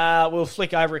love him. We'll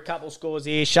flick over a couple scores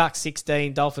here. Sharks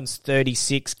 16, Dolphins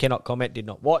 36. Cannot comment, did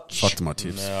not watch. Fuck to my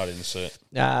tips. No, I didn't see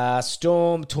it.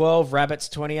 Storm 12, Rabbits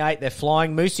 28. They're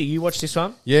flying. Moosey, you watched this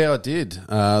one? Yeah, I did.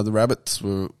 The Rabbits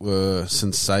were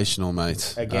sensational,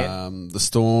 mate. Again? The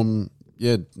Storm,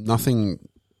 nothing.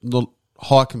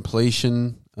 High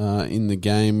completion in the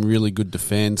game, really good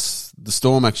defence. The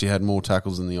Storm actually had more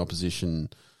tackles than the opposition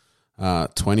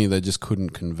 20. They just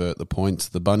couldn't convert the points.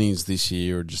 The Bunnies this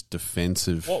year are just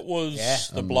defensive. What was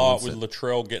the blow up with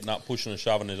Latrell getting up, pushing and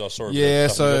shoving? As I saw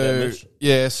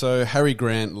it. So Harry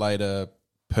Grant laid a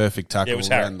perfect tackle. Yeah, it was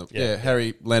Harry. around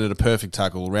Harry landed a perfect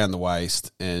tackle around the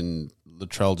waist, and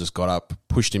Latrell just got up,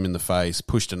 pushed him in the face,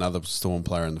 pushed another Storm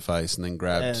player in the face, and then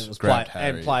grabbed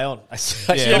Harry. And play on.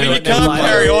 Yeah, but you can't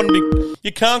carry on.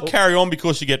 You can't carry on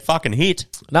because you get fucking hit.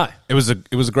 No. It was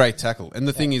a great tackle, and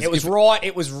the thing is, It was right.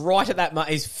 It was right at that moment.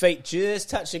 His feet just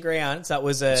touched the ground, so it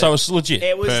was a. So it's legit.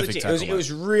 It was Perfect legit. tackle, It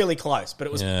was really close, but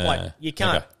it was Yeah. like you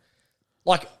can't. Okay.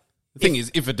 Like, the thing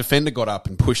is, if a defender got up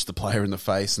and pushed the player in the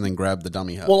face and then grabbed the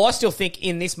dummy hut, well, I still think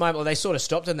in this moment they sort of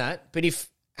stopped in that. But if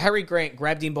Harry Grant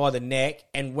grabbed him by the neck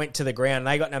and went to the ground, and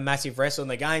they got in a massive wrestle in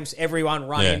the games, everyone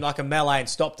running like a melee and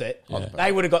stopped it.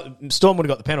 They would have got Storm would have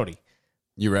got the penalty.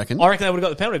 you reckon? I reckon they would have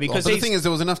got the penalty because but the thing is,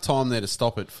 there was enough time there to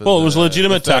stop it. Well, it was a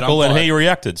legitimate the third tackle, and umpire. he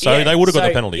reacted, so they would have got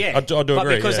the penalty. Yeah. I do but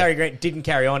agree. because yeah. Harry Grant didn't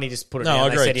carry on, he just put it No, down. I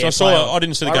They agree. said, So yeah, I play on. I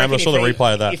didn't see the game, but I reckon saw the if he-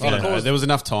 replay of that. if he I don't know. caused- There was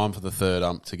enough time for the third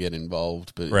ump to get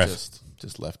involved, but Ref. it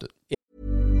just left it.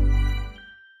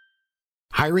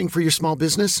 Hiring for your small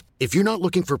business? If you're not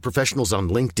looking for professionals on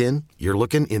LinkedIn, you're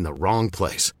looking in the wrong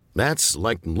place. That's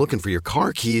like looking for your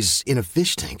car keys in a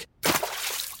fish tank.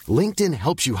 LinkedIn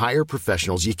helps you hire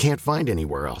professionals you can't find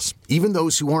anywhere else, even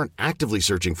those who aren't actively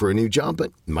searching for a new job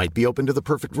but might be open to the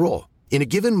perfect role. In a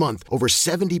given month, over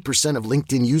 70% of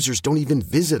LinkedIn users don't even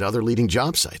visit other leading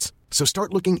job sites. So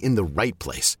start looking in the right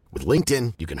place. With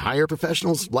LinkedIn, you can hire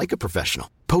professionals like a professional.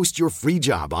 Post your free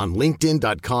job on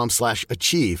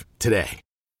linkedin.com/achieve today.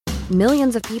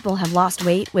 Millions of people have lost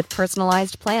weight with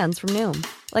personalized plans from Noom.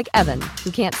 Like Evan,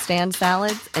 who can't stand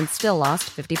salads and still lost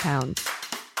 50 pounds.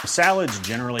 Salads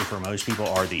generally for most people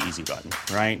are the easy button,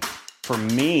 right? For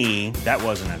me, that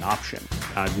wasn't an option.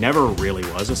 I never really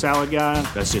was a salad guy.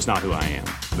 That's just not who I am.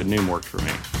 But Noom worked for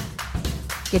me.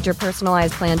 Get your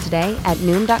personalized plan today at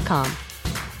Noom.com.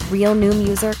 Real Noom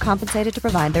user compensated to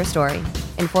provide their story.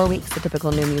 In 4 weeks, the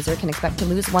typical Noom user can expect to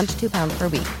lose 1 to 2 pounds per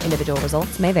week. Individual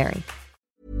results may vary.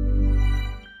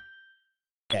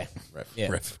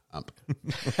 Ref ump.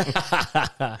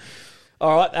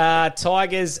 All right,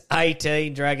 Tigers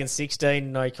 18, Dragons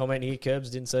 16. No comment here, Curbs.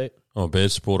 Didn't see it. I'm a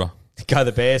Bears supporter. Go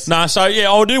the Bears. No, so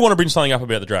yeah, I do want to bring something up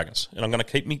about the Dragons, and I'm going to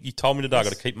keep me. You told me today, I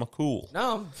got to keep my cool.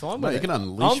 No, I'm fine with No, it. you can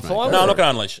unleash, I'm mate. fine with No, I'm it. not going to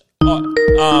unleash.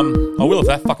 I will if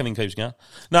that fucking thing keeps going.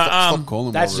 No, Stop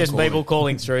calling That's while just recording. people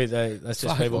calling through. That's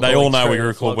just people. they calling all know through we the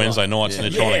record flog Wednesday line. nights, and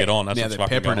they're trying to get on. That's Now what's they're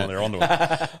fucking going peppering on.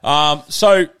 They're onto it.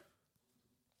 So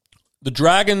the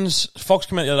Dragons, Fox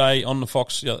came out the other day on the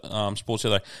Fox Sports the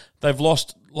other day. They've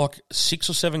lost like 6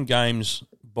 or 7 games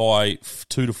by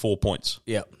 2 to 4 points.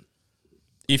 Yeah.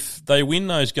 If they win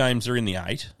those games, they're in the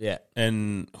 8. Yeah.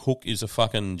 And Hook is a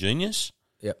fucking genius.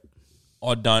 Yep.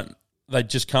 They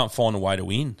just can't find a way to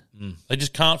win. They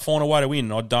just can't find a way to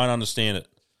win. I don't understand it.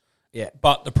 Yeah.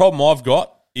 But the problem I've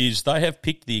got is they have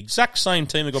picked the exact same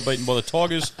team that got beaten by the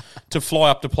Tigers to fly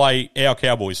up to play our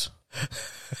Cowboys.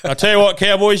 I tell you what,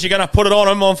 Cowboys, you're going to put it on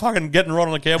them. I'm fucking getting right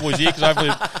on the Cowboys here because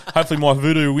hopefully my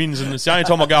voodoo wins. And it's the only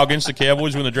time I go against the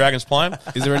Cowboys when the Dragons play them.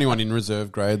 Is there anyone in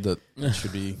reserve grade that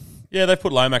should be... Yeah, they've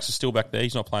put Lomax is still back there.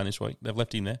 He's not playing this week. They've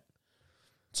left him there.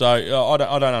 So I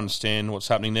don't understand what's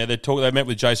happening there. They met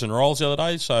with Jason Rolls the other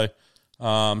day. So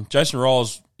Jason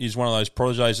Rolls is one of those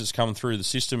protégés that's coming through the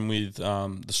system with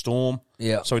the Storm.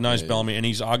 Yeah. So he knows Bellamy, and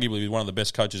he's arguably one of the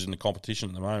best coaches in the competition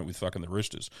at the moment with fucking the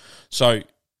Roosters. So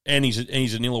and he's an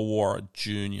Illawarra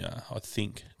junior, I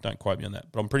think. Don't quote me on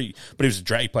that, but he was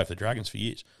he played for the Dragons for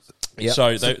years. Yep.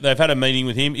 So they've had a meeting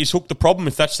with him. Is Hook the problem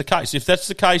if that's the case? If that's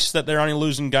the case that they're only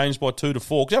losing games by 2 to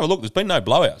 4, because have a look, there's been no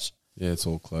blowouts. Yeah, it's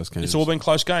all close games. It's all been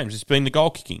close games. It's been the goal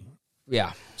kicking.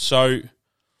 Yeah. So,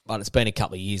 But it's been a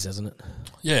couple of years, hasn't it?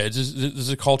 yeah, there's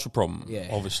a cultural problem, Yeah.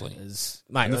 obviously.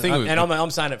 Mate, And the thing with-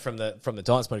 I'm saying it from the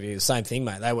Giants' point of view. The same thing,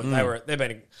 mate. They've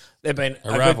been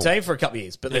a rival. good team for a couple of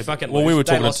years, but they fucking. Well, we were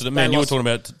they talking lost- to the they man. You were lost- talking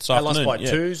about it this They lost afternoon. by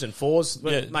Yeah. 2s and 4s.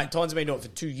 Yeah. Mate, Titans have been doing it for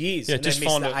 2 years. Yeah, and just they've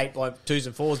missed find the it. 8 by 2s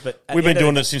and 4s. But at We've the been end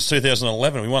doing of it since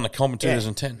 2011. We won the comp in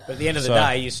 2010. But at the end of the So-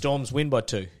 day, your Storms win by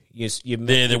 2. Your they're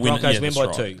winning- Broncos yeah, win that's by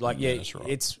right. 2. Like, Yeah, yeah, that's right.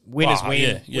 it's winners Wow,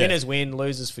 win. yeah. Winners win,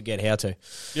 losers forget how to.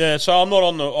 Yeah, so I'm not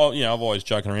on the. I've always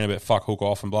joking around about fuck Hook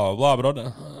off and blah blah blah.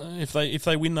 But if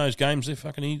they win those games, they're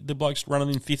fucking the bloke's running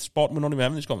in 5th spot. We're not even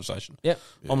having this conversation. Yep.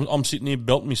 I'm sitting here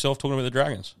belting myself talking about the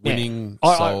Dragons. Winning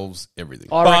Yeah. solves everything.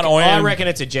 I reckon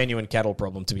it's a genuine cattle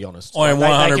problem, to be honest. I am They-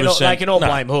 100%. They can all No.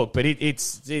 blame Hook, but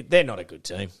they're not a good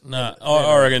team. No,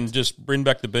 I reckon just bring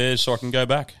back the Bears so I can go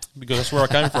back because that's where I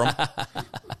came from.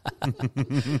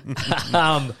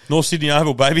 North Sydney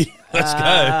Oval, baby. Let's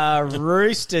go.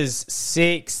 Roosters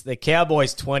 6, the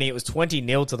Cowboys 20. It was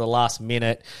 20-0 to the last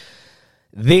minute.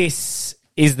 This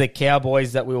is the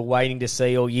Cowboys that we were waiting to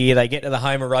see all year. They get to the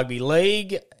Home of Rugby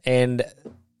League and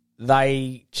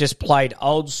they just played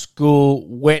old school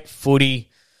wet footy.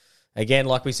 Again,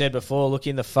 like we said before, look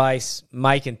in the face,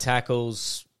 making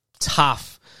tackles,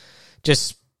 tough.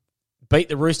 Just beat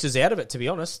the Roosters out of it, to be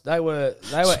honest. They were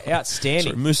outstanding.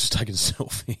 Sorry, Moose is taking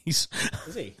selfies.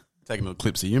 Is he? Taking little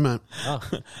clips of you, mate.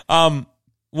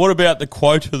 What about the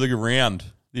quote of the round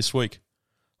this week?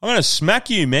 I'm going to smack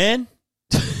you, man.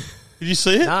 Did you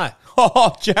see it? No.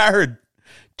 Oh, Jared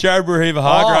Braheeva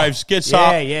Hargraves gets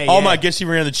up. Yeah. Oh, mate, gets him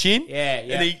around the chin. Yeah.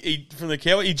 And he from the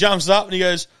Cowboy, he jumps up and he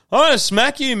goes, I'm going to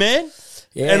smack you, man.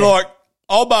 Yeah. And like,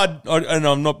 and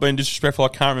I'm not being disrespectful, I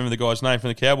can't remember the guy's name from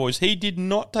the Cowboys. He did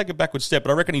not take a backward step,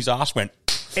 but I reckon his ass went.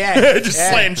 Yeah. Just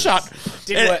slammed shut.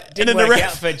 Didn't then work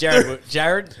out for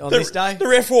Jared on this day. The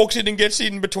ref walks in and gets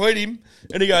in between him,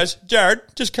 and he goes, Jared,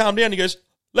 just calm down. He goes,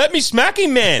 let me smack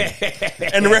him, man.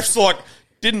 And the ref's like,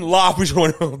 didn't laugh. We just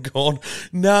went, oh, God.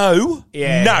 No.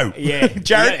 Yeah. No. Yeah.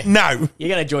 Jared, no. You're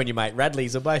going to join your mate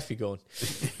Radley's, or both be gone.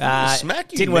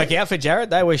 Smack you, Didn't man. work out for Jared.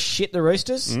 They were shit, the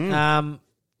Roosters.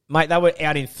 Mate, they were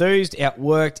out-enthused,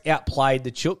 outworked, outplayed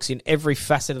the Chooks in every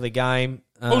facet of the game.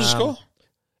 What was the score?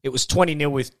 It was 20-0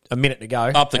 with a minute to go.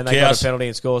 Up the and they got cows. a penalty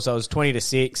and score, so it was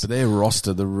 20-6. But their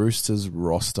roster, the Roosters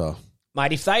roster.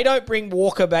 Mate, if they don't bring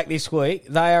Walker back this week,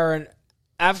 they are an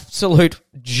absolute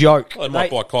joke. Well, they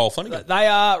might buy Kyle Flanagan. They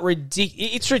are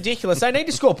ridiculous. It's ridiculous. They need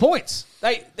to score points.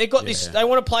 They got this. They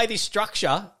want to play this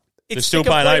structure. It's They're still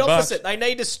the paying complete $8. opposite. They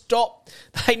need to stop.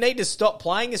 They need to stop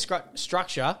playing this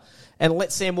structure and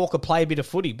let Sam Walker play a bit of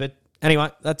footy. But anyway,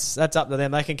 that's up to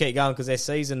them. They can keep going because their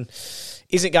season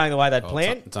isn't going the way they'd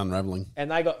planned. It's unravelling. And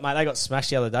they got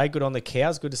smashed the other day. Good on the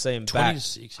Cows. Good to see them back.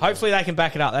 26, yeah. Hopefully they can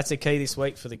back it up. That's the key this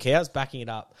week for the Cows, backing it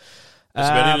up. That's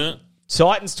about it, isn't it?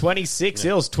 Titans 26,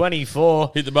 Eels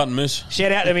 24. Hit the button, Moose.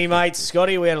 Shout out to me, mate,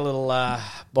 Scotty. We had a little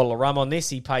bottle of rum on this.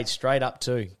 He paid straight up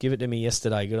too. Give it to me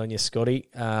yesterday. Good on you, Scotty.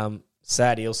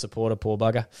 Sad Eels supporter, poor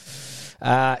bugger.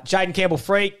 Jaden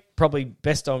Campbell-Freak, probably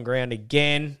best on ground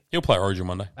again. He'll play Origin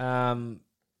Monday.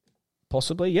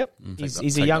 Possibly, yep. He's a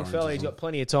take young the fella. oranges He's on. got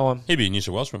plenty of time. He'd be a New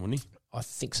South Welshman, wouldn't he? I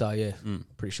think so, yeah.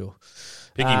 Pretty sure.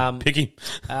 Pick him.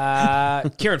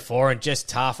 Kieran Foran, just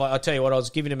tough. I'll tell you what, I was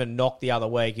giving him a knock the other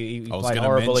week. He played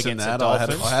horrible against the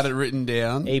Dolphins. I had it written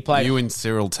down. He played, you and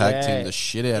Cyril tagged him the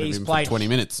shit out of him for 20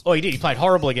 minutes. Oh, he did. He played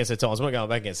horrible against the Titans. I'm not going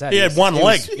back against that. He had one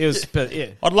leg. Yeah.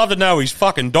 I'd love to know his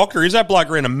fucking doctor. Is that bloke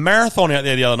ran a marathon out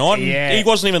there the other night? Yeah. He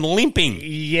wasn't even limping.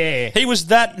 Yeah. He was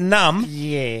that numb.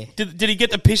 Yeah. Did he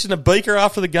get the piss in the beaker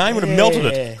after the game? Would have melted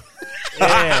it.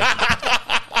 Yeah.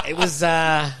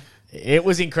 It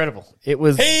was incredible. He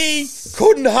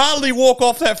couldn't hardly walk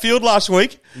off that field last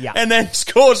week. Yeah. And then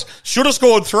should have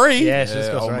scored 3. Yeah, should have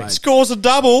scored 3. Scores a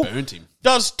double. Burnt him.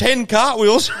 Does 10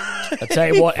 cartwheels. I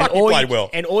tell you what,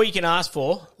 and all you can ask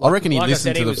for. I reckon he like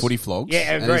listened to the footy vlogs. Yeah,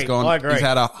 I agree. I agree. He's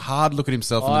had a hard look at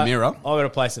himself in the mirror. I've got to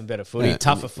play some better footy,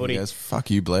 tougher footy. He goes,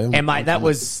 fuck you, Blair. And mate, that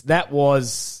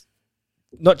was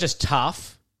not just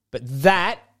tough, but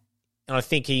that, and I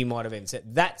think he might have even said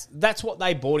that's what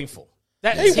they bought him for.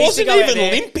 He wasn't even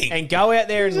limping. And go out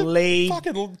there and lead.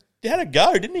 Fucking had a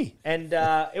go, didn't he? And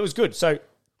it was good. So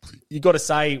you got to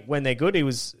say when they're good. He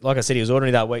was, like I said, he was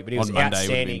ordinary that week, but he was on Monday, outstanding.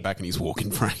 he would have been back in his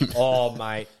walking frame. Oh,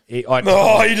 mate. He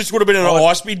just would have been in an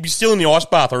ice. He'd be still in the ice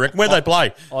bath, I reckon. Where'd they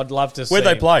play? I'd love to see. Where'd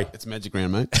they play? It's Magic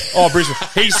Round, mate. Oh, Brisbane.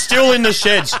 He's still in the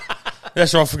sheds.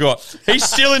 That's what I forgot. He's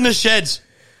still in the sheds.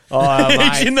 Oh,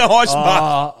 he's in the ice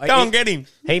bath. Go and get him.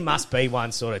 He must be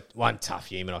one tough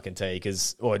human, I can tell you,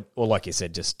 because, or like you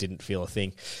said, just didn't feel a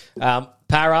thing.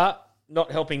 Para,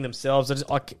 not helping themselves.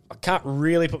 I can't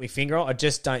really put my finger on it. I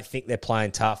just don't think they're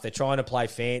playing tough. They're trying to play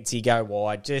fancy, go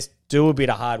wide. Just do a bit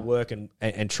of hard work and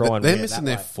try and They're win missing it that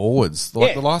their way. forwards.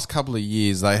 The last couple of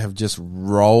years, they have just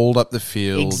rolled up the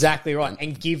field. Exactly right,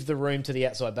 and give the room to the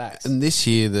outside backs. And this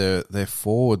year, their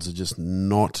forwards are just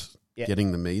not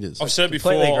getting the meters. I've said it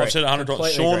Completely before. agree. I've said it 100 times.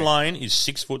 Completely Sean agree. Lane is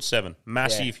 6'7",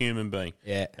 massive human being,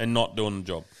 and not doing the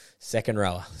job. Second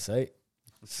rower. See?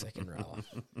 Second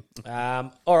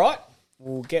rower. All right.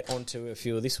 We'll get on to a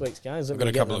few of this week's games. I've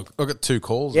got 2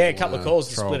 calls. Yeah, a couple of calls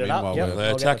to split it up. Yep.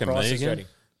 They're attacking me again.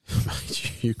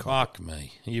 Ready. You Fuck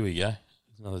me. Here we go.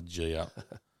 Another G up.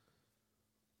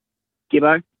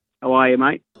 Gibbo, how are you,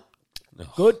 mate?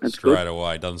 Good. That's Straight good.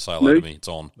 away. Doesn't say hello to me. It's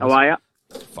on. How are you?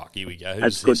 Fuck, here we go. Who's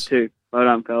That's this? good too. Well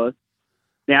done, fellas.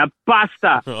 Now,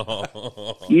 Buster,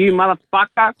 you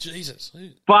motherfucker. Jesus.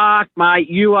 Fuck, mate.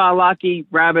 You are lucky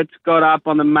Rabbits got up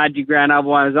on the Magic Round.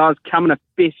 Otherwise, I was coming to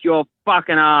fist your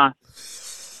fucking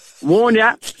ass. Warned you,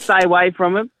 stay away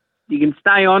from them. You can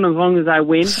stay on as long as they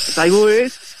win. If they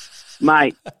lose,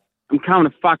 mate, I'm coming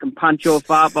to fucking punch your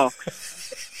fart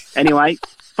box. Anyway,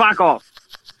 fuck off.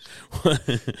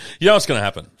 You know what's going to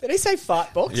happen? Did he say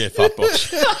fart box? Yeah, fart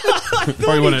box. I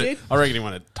reckon he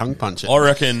wanted to tongue punch it. I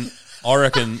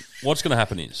reckon what's going to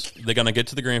happen is they're going to get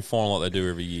to the grand final like they do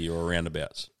every year or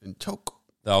roundabouts. And choke.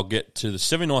 They'll get to the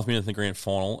 79th minute of the grand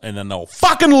final and then they'll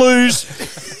fucking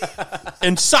lose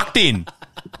and sucked in.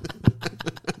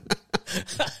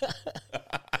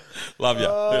 Love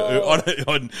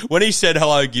you. When he said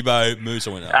hello, Gibbo Moose,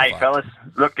 I went, oh, Hey, fuck. fellas.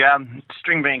 Look,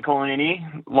 String Bean calling in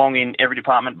here, long in every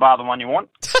department bar the one you want.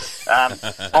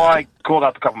 I called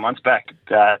up a couple of months back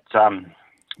that,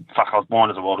 I was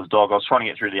blind as a wildest dog. I was trying to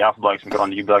get through the alpha blokes and got on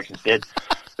to you blokes instead.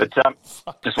 But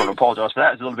just want to apologise for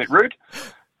that. It's a little bit rude.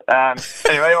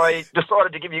 Anyway, I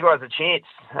decided to give you guys a chance.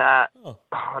 I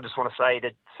just want to say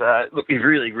that, look, you've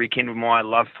really rekindled my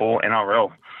love for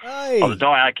NRL. Hey. I was a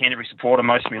die-hard Canterbury supporter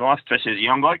most of my life, especially as a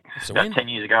young bloke. About 10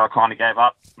 years ago, I kind of gave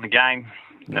up on the game.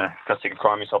 Got sick of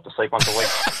crying myself to sleep once a week.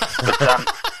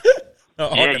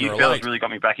 But, you fellas really got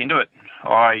me back into it.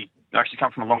 I actually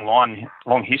come from a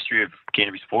long history of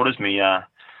Canterbury supporters. My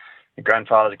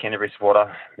grandfather's a Canterbury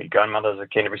supporter. My grandmother's a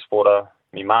Canterbury supporter.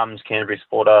 My mum's Canterbury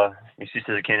supporter. My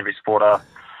sister's a Canterbury supporter.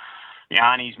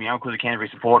 My aunties, my uncles are Canterbury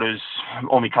supporters.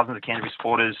 All my cousins are Canterbury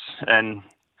supporters. And,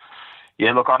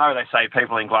 yeah, look, I know they say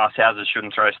people in glass houses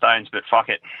shouldn't throw stones, but fuck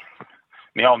it.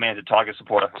 My old man's a Tiger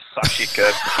supporter. Suck shit,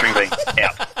 Kurt. String Bean,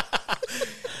 out.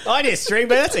 I did String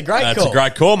Bean. That's a great call. That's a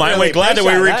great call, mate. Really We're glad that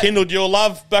we appreciate rekindled your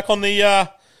love back on the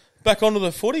back onto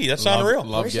the footy. That's unreal.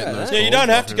 Love getting those Yeah, you calls, don't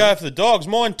have to go for the Dogs.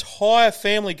 My entire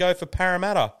family go for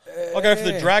Parramatta. I go for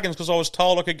the Dragons because I was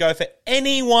told I could go for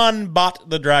anyone but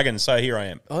the Dragons. So here I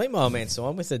am. I think my old man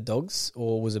signed with the Dogs,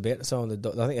 or was about to sign with the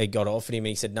Dogs. I think they got offered him and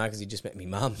he said no because he just met me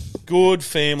mum. Good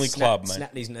family club, mate.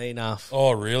 Snapped his knee enough.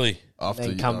 Oh, really?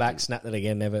 Then come back, snapped it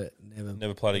again. Never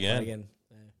played again.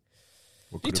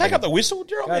 Did he take up the whistle,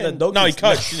 Gerald? Go the Doggies. No, he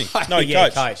coached, didn't he? No, he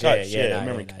coached. Coach. Yeah, I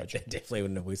remember he no, coached. definitely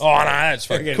wouldn't have whistled. Oh, no, that's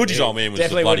fine. Coogie's old man was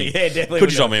definitely the bloody... definitely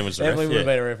Coogie's old man was the ref. Definitely would have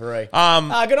been a referee.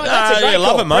 Good on that's a great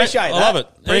love call. it, mate. Appreciate I love it.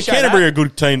 Appreciate Canterbury that. are a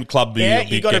good team club.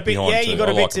 You got a bit. Behind You got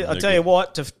a bit. them. I'll tell you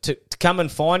what. To come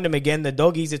and find them again, the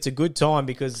Doggies. It's a good time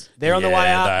because they're on the way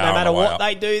Yeah, up. they are No on matter the way what up.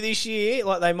 they do this year,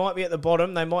 like they might be at the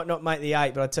bottom, they might not make the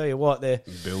 8. But I tell you what, they're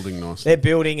Building nice. they're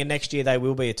building, and next year they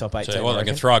will be a top 8 Tell team. you what, I they can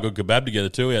reckon. throw a good kebab together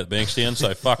too out at Bankstown.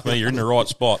 So fuck me, you're in the right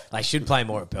spot. They should play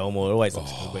more at Belmore. It always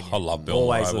looks good. When I love Belmore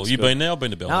always Oval. looks You good. been there? I've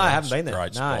been to Belmore. No, I haven't It's a been there.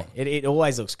 Great No, spot. it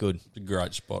always looks good. It's a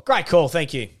great spot. Great call,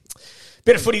 thank you.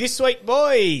 Bit of footy this week,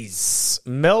 boys.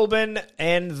 Melbourne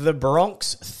and the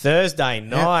Bronx Thursday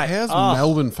night. How's Oh,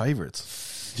 Melbourne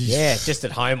favourites? Yeah, just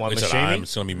at home, I'm It's at assuming. home.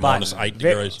 It's gonna be But minus 8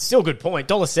 degrees. Still a good point.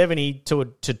 $1.70 to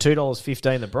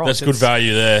 $2.15 the Bronx. That's good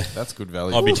value there. That's good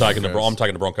value. I'll be taking Broncos. I'm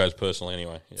taking the Broncos personally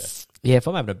anyway. Yeah. Yeah, if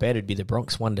I'm having a bet, it'd be the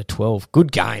Bronx 1 to 12.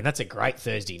 Good game. That's a great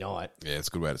Thursday night. Yeah, it's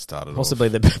a good way to start it Possibly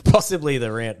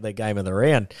the game of the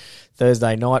round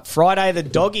Thursday night. Friday, the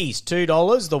Doggies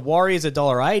 $2. The Warriors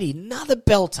 $1.80. Another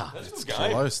belter. off.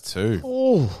 Close too.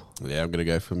 Ooh, Yeah, I'm going to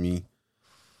go for me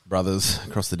brothers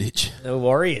across the ditch. the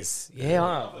Warriors. Yeah,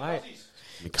 I know,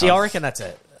 mate. Gee, I reckon that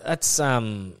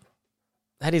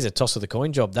is a toss of the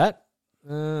coin job. That.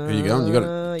 Who you going? You got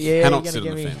to yeah, cannot you're sit gonna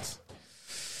on the give me- fence.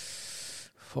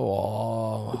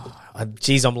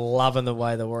 Geez, I'm loving the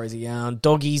way the Warriors are going.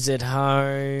 Doggies at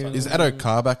home. Is Addo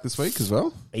Carr back this week as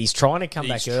well? He's trying to come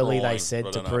back He's early, trying, they said, but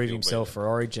I to don't know prove if he'll himself be for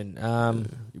Origin.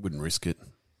 You wouldn't risk it.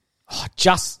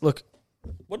 Just, look,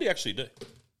 What do you actually do?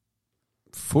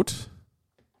 Foot?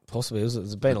 possibly,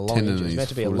 it's been a long Tendon injury. It's in meant his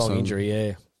to be a foot or long something. injury,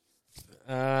 yeah.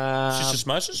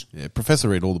 Schistosmosis? Yeah, Professor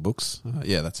read all the books.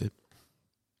 Yeah, that's it.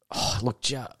 Look,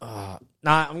 I'm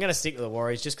going to stick with the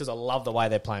Warriors just because I love the way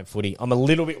they're playing footy. I'm a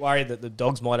little bit worried that the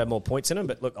Dogs might have more points in them,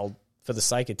 but look, for the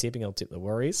sake of tipping, I'll tip the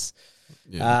Warriors.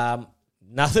 Yeah.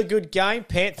 Another good game.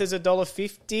 Panthers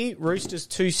 $1.50, Roosters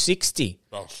 $2.60.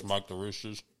 Oh, smoke the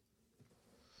Roosters.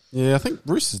 Yeah, I think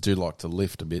Roosters do like to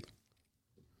lift a bit.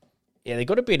 Yeah, they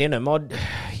got a bit in them.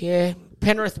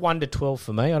 Penrith 1 to 12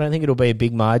 for me. I don't think it'll be a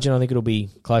big margin. I think it'll be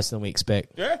closer than we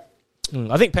expect. Yeah?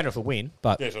 I think Penrith will win,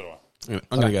 but Yeah, so do I.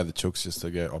 I'm going to go the Chooks just to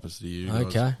go opposite of you guys.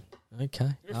 okay.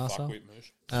 You're a Arsehole. fuckwit,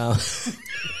 Moose.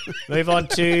 Move on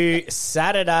to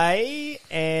Saturday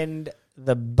and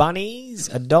the Bunnies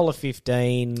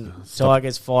 $1.15,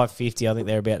 Tigers $5.50. I think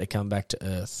they're about to come back to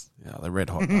earth. Yeah, they're red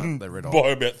hot. mate. They're red hot. By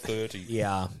about 30.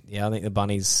 Yeah, I think the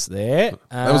Bunnies there.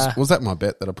 Was that my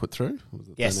bet that I put through? Was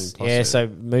it Yes, 13 plus? yeah. So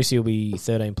Moosey will be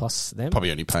 13 plus them.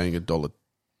 Probably only paying $1.30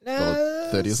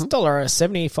 or It's something.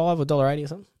 $1.75 or $1.80 or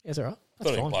something. Yes, all right. That's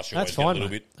 13 fine. plus, you That's always get a fine, little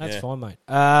mate. bit. That's Yeah. fine,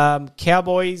 mate.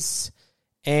 Cowboys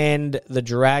and the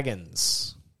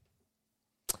Dragons.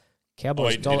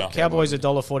 Cowboys, you did nothing. Cowboys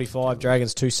 $1.45,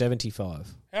 Dragons $2.75.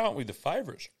 How aren't we the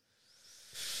favourites?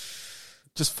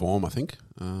 Just form, I think.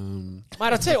 Mate,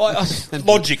 I'll tell you what.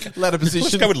 Logic. Ladder Let's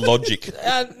position. go with logic.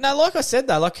 No, like I said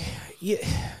though,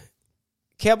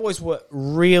 Cowboys were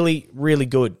really, really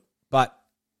good, but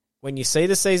when you see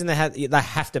the season, they have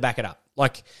to back it up.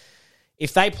 Like,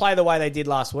 if they play the way they did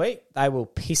last week, they will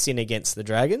piss in against the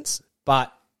Dragons,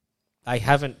 but they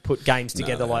haven't put games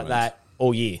together like that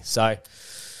all year. So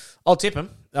I'll tip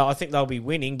them. I think they'll be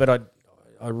winning, but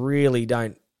I really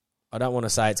don't. I don't want to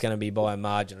say it's going to be by a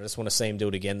margin. I just want to see them do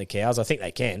it again, the Cows. I think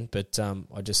they can, but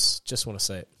I just want to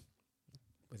see it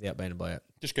without being a blowout.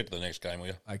 Just get to the next game, will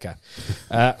you? Okay.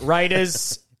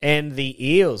 Raiders and the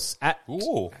Eels at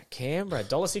Ooh. Canberra.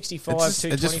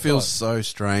 $1.65, It just feels so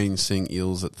strange seeing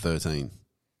Eels at 13.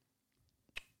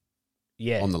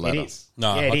 yeah, on the ladder. It is.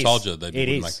 No, Yeah, it I is. told you they It wouldn't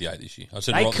is. make the 8 this year. I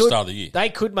said They right at the start of the year. They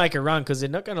could make a run because they're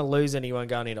not going to lose anyone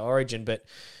going into Origin, but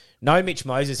no Mitch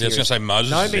Moses Yeah, I here. was gonna say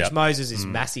Moses No is Mitch out. Moses is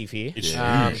massive here.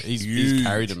 It's He's huge.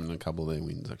 carried them in a couple of their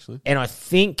wins, actually. And I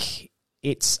think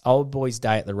it's old boys'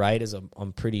 day at the Raiders.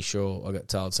 I'm pretty sure I got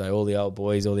told. So all the old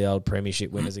boys, all the old premiership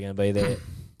winners are going to be there.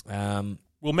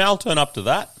 Will Mal turn up to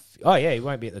that? Oh, yeah, he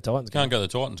won't be at the Titans game. Can't go to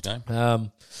the Titans game.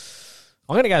 I'm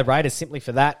going to go Raiders simply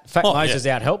for that. Fact Moses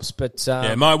out helps, but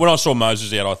Yeah, when I saw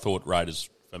Moses out, I thought Raiders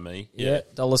for me. yeah,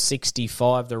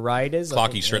 $1.65 the Raiders. I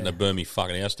think Clarkie's threatening to burn me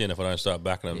fucking house down if I don't start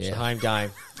backing them. Yeah, so.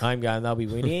 home game. They'll be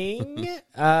winning.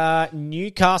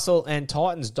 Newcastle and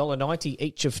Titans $1.90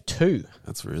 each of 2.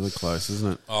 That's really close,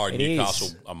 isn't it? Oh, It Newcastle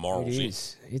is. are morals. It here.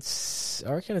 is. It's.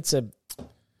 I reckon it's a.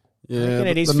 Yeah, reckon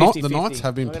it is the 50-50. Knights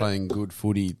have been I'm gonna- playing good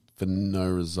footy for no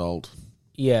result.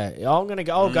 Yeah, I'm gonna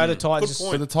go. I'll go to Titans. good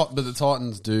point. But the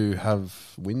Titans do have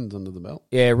wins under the belt.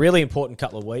 Yeah, really important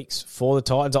couple of weeks for the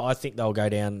Titans. I think they'll go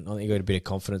down. I think they've got a bit of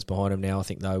confidence behind them now. I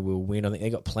think they will win. I think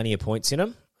they've got plenty of points in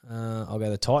them. I'll go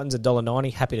the Titans,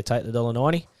 $1.90. Happy to take the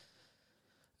 $1.90.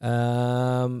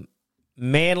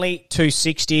 Manly,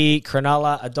 $2.60.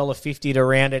 Cronulla, $1.50 to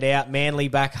round it out. Manly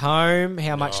back home.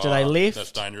 How much do they lift?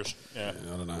 That's dangerous. Yeah.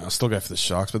 I don't know. I still go for the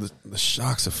Sharks, but the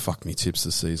Sharks have fucked me tips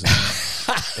this season.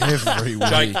 Every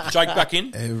week. Jake back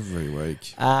in? Every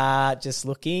week. Just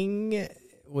looking.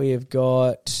 We have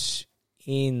got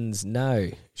ins.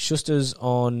 No. Schuster's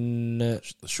on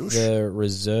the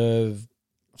reserve.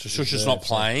 So Schuster's not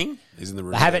playing? He's in the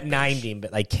reserve. They haven't named him,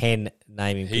 but they can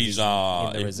name him. He's in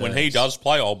the reserves. when he does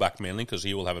play, I'll back Manly because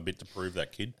he will have a bit to prove,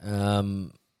 that kid.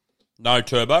 No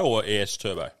Turbo or AS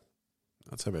Turbo?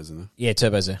 That's Turbo's in there. Yeah,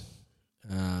 Turbo's there.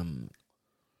 I'm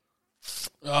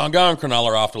going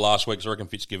Cronulla after last week, so I reckon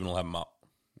Fitzgibbon will have him up.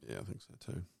 Yeah, I think so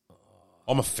too.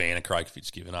 I'm a fan of Craig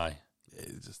Fitzgibbon, eh? Yeah,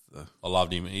 he's just I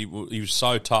loved him. He was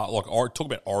so tough. Like,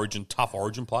 talk about tough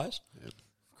Origin players. Yep.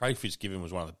 Craig Fitzgibbon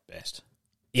was one of the best.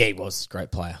 Yeah, he was.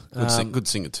 Great player. Good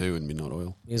singer too in Midnight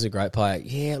Oil. He was a great player.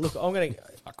 Yeah, look, I'm going to...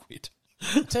 Fuck wit.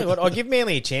 Tell you what, I'll give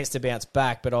Manly a chance to bounce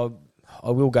back, but I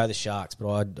will go the Sharks,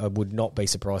 but I would not be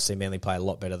surprised to see Manly play a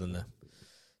lot better than the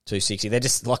 260. They're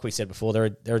just, like we said before, they're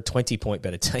a 20-point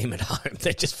better team at home.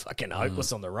 They're just fucking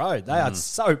hopeless on the road. They are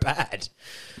so bad.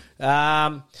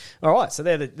 All right, so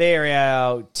they're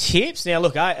our tips. Now,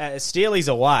 look, Steely's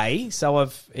away, so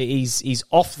he's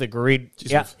off the grid,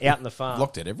 out in the farm.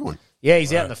 Locked out everyone. Yeah,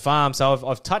 he's out in the farm, so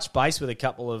I've touched base with a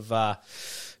couple of my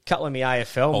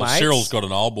AFL mates. Cyril's got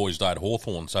an old boys' day at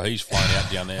Hawthorn, so he's flown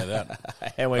out down there.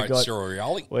 And we got Cyril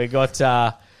Rioli. We got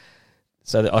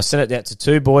so I sent it out to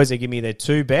two boys. They give me their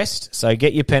two best. So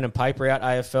get your pen and paper out,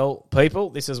 AFL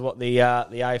people. This is what the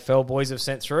AFL boys have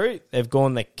sent through. They've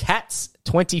gone the Cats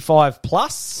 25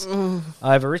 plus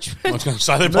over Richmond. I was going to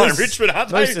say they're playing Richmond,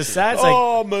 aren't they? Moose is sad.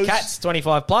 Moose. Cats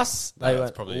 25 plus. They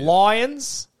went probably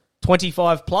Lions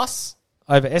 25 plus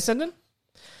over Essendon,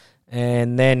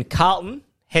 and then Carlton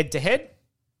head to head,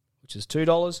 which is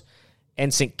 $2,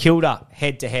 and St Kilda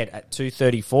head to head at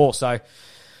 $2.34. So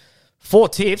 4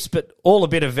 tips, but all a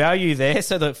bit of value there.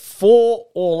 So the 4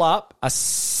 all up are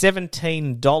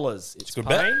 $17. It's a good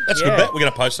bet. That's a good bet. We're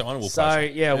going to post that one. We'll post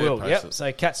it. Yeah, we'll. Yep. It.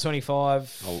 So Cats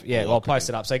 25. I'll post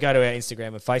it up. So go to our Instagram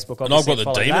and Facebook. And I've got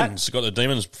the Demons. I've got the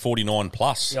Demons 49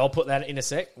 plus. Yeah, I'll put that in a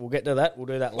sec. We'll get to that. We'll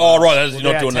do that. Oh, right. You're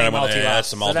not doing that one. Yeah, that's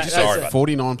the multi. Sorry.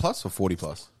 49 plus or 40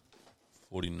 plus?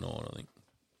 49, I think.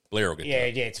 Blair will get yeah,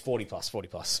 it's 40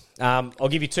 plus. I'll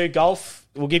give you 2 golf.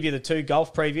 We'll give you the 2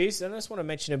 golf previews. And I just want to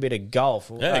mention a bit of golf.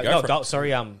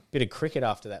 Bit of cricket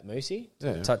after that, Moosey.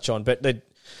 Yeah. Touch on. But the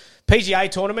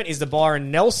PGA tournament is the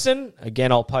Byron Nelson.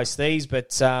 Again, I'll post these.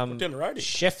 But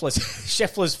Scheffler's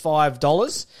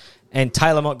 $5 and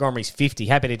Taylor Montgomery's $50.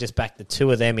 Happy to just back the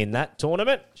 2 of them in that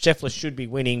tournament. Scheffler should be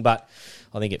winning, but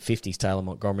I think at 50's Taylor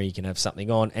Montgomery, you can have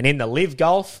something on. And in the live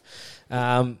golf,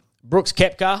 Brooks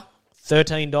Koepka,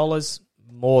 $13.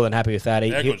 More than happy with that.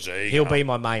 He'll be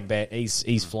my main bet.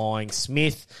 He's flying.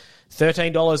 Smith,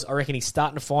 $13. I reckon he's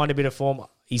starting to find a bit of form.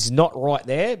 He's not right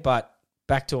there, but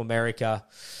back to America,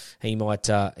 he might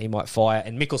fire.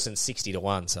 And Mickelson's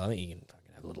 60-1, so I think you can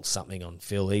have a little something on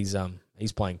Phil. He's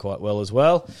playing quite well as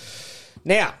well.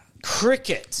 Now,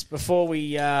 cricket. Before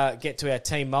we get to our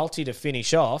team multi to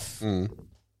finish off.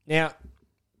 Now,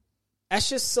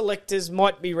 Ashes selectors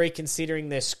might be reconsidering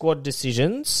their squad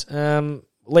decisions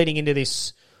leading into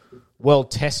this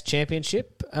World Test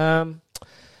Championship.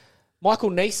 Michael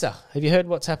Neser, have you heard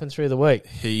what's happened through the week?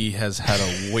 He has had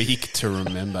a week to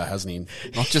remember, hasn't he?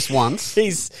 Not just once,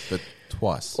 but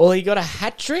twice. Well, he got a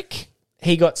hat-trick.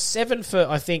 He got 7 for,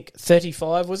 I think,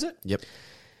 35, was it? Yep.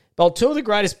 Well, 2 of the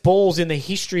greatest balls in the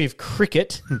history of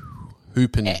cricket.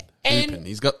 Hooping. And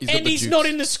He's got he's not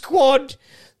in the squad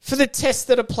for the tests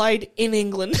that are played in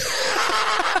England.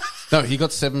 No, he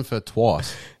got 7 for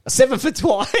twice. 7 for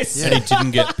twice. Yeah. And he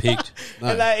didn't get picked. No.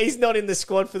 And he's not in the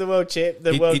squad for the World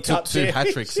Cup. He took 2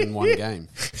 hat-tricks in one game.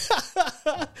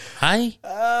 Hey?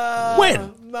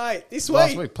 When? Mate, this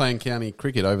Last week, playing county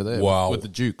cricket over there with the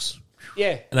Dukes.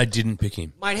 Yeah. And they didn't pick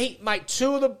him. Mate,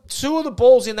 two of the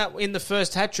balls in the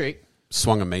first hat-trick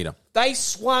swung a metre. They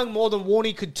swung more than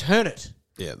Warney could turn it.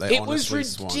 Yeah, it was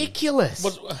ridiculous.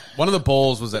 One of the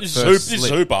balls was that first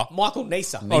slip. Hooper. Michael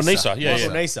Neser. Neser, yeah.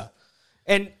 Michael Neser.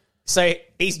 And so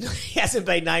he hasn't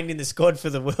been named in the squad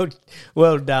for the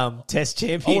World Test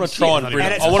Championship. I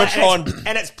want to try and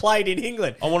and it's played in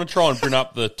England. I want to try and bring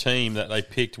up the team that they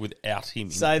picked without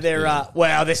him. So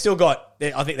they're still got.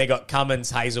 I think they got Cummins,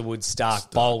 Hazelwood,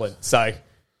 Stark, Boland. So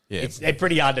yeah, they're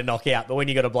pretty hard to knock out. But when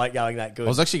you got a bloke going that good, I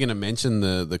was actually going to mention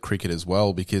the cricket as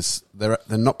well because they're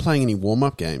not playing any warm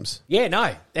up games. Yeah,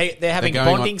 no, they're having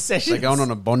bonding sessions. They're going on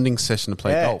a bonding session to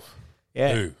play golf.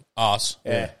 Yeah, who? Us.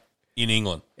 Yeah. in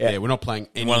England. Yeah, we're not playing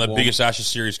any one of the warm- biggest Ashes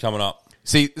series coming up.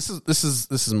 See, this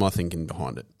is my thinking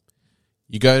behind it.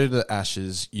 You go to the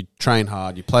Ashes, you train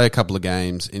hard, you play a couple of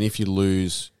games, and if you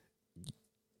lose,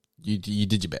 you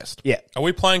did your best. Yeah. Are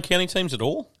we playing county teams at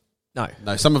all? No.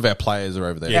 No, some of our players are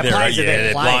over there. Yeah, players are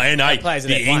there playing. And, hey, Players are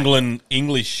the there playing.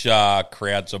 English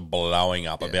crowds are blowing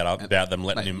up about them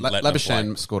letting him play.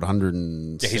 Labuschagne scored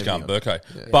 170. Yeah, he's going Burko.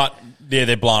 Yeah. But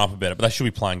they're blowing up about it. But they should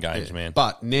be playing games, man.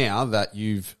 But now that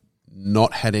you've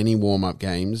not had any warm-up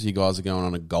games, you guys are going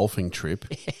on a golfing trip.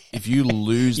 If you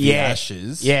lose the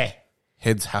Ashes,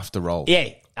 heads have to roll. Yeah.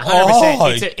 100%.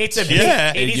 Oh, it's a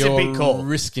yeah. big, it is a big call.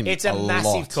 Risking it's a massive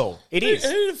lot. call. It is.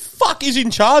 Who the fuck is in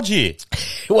charge here?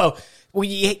 Well,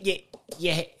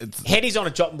 head is on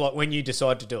a chopping block when you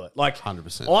decide to do it. Like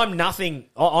 100%. I'm nothing.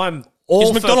 I'm all Is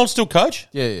for, McDonald still coach?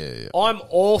 Yeah. I'm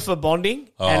all for bonding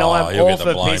and Oh, I'm you'll all get the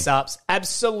for blame. piss ups.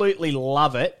 Absolutely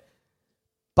love it.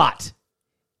 But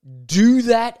do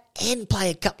that and play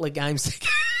a couple of games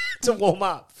to warm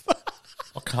up.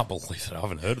 I can't believe that. I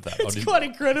haven't heard of that. It's quite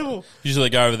incredible. Usually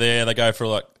they go over there, they go for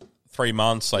like 3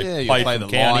 months, they you play play from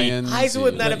the county. Lions.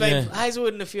 Hazelwood and that have been Yeah.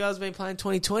 Hazelwood and a few others have been playing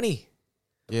 2020.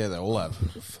 Yeah, they all have.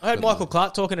 I heard Michael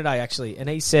Clark talking today actually, and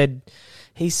he said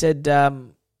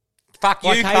Fuck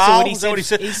like you, Hazelwood, Carl. he Is that what he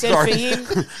said? He said Sorry. for him,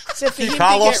 to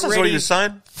Carlos, get is what ready he was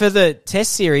saying. for the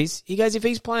test series. He goes, if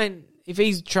he's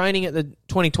training at the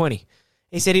 2020,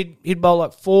 he said he'd bowl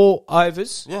like 4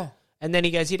 overs. Yeah. And then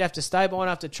he goes, he'd have to stay behind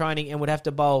after training and would have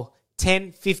to bowl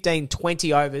 10, 15,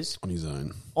 20 overs On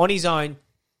his own.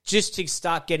 just to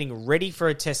start getting ready for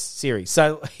a test series.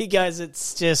 So he goes,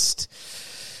 it's just,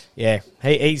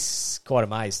 he's quite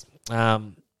amazed.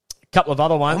 Couple of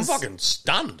other ones. I'm fucking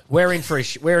stunned. We're in for a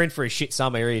shit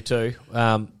summer here too.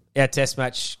 Our test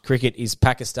match cricket is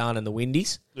Pakistan and the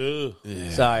Windies. Ugh.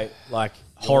 So like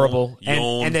horrible.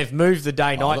 Yawn. And they've moved the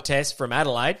day-night test from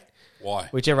Adelaide, Why?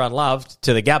 which everyone loved,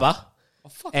 to the Gabba. Oh,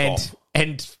 fuck And off.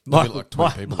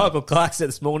 Michael Clark said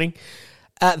this morning,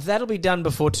 that'll be done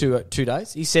before 2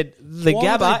 days. He said the Why would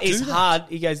Gabba they do is that? hard.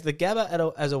 He goes, the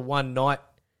Gabba as a one-night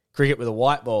cricket with a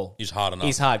white ball Is hard enough.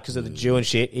 is hard because of the dew and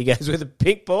shit. He goes, with a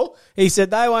pink ball, he said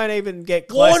they won't even get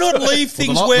close. Why not to it. leave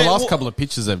things the where... last couple of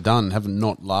pitches they've done have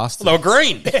not lasted. They were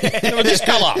green. They were this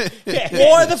colour. Yeah.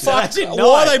 Why the So fuck? that's at Why night.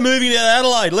 are they moving it to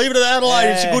Adelaide? Leave it at Adelaide.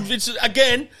 Yeah. It's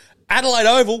again, Adelaide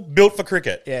Oval, built for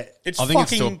cricket. Yeah. It's I think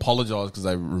fucking... it's to apologise because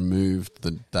they removed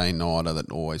the day-nighter that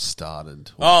always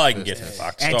started. Oh, they can get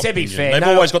fucked. And Stop to be whinging. fair, they've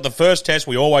no- always got the first test.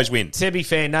 We always win. To be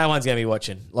fair, no one's going to be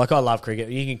watching. Like, I love cricket.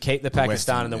 You can keep the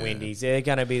Pakistan and the Western, Windies. They're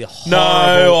going to be the No,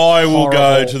 horrible, I will go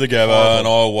horrible, to the Gabba horrible. and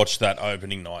I'll watch that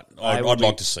opening night. I'd will be-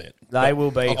 like to see it. They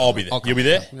will be. I'll be there. I'll You'll be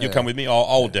come. there? Yeah. You'll come with me?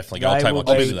 I'll definitely go. I'll They take my will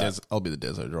kids be- to that. I'll be the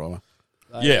Deso driver.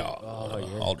 Yeah.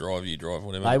 I'll drive, you drive,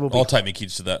 whatever. They will be- I'll take my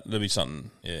kids to that. There'll be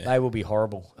something. Yeah. They will be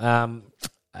horrible.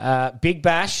 Big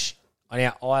Bash.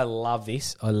 Now, I love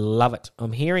this. I love it.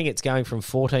 I'm hearing it's going from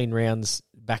 14 rounds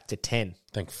back to 10.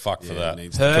 Thank fuck for Yeah, that. it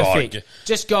needs- Perfect. God.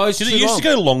 Just goes Did too it used long. to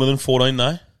go longer than 14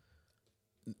 though?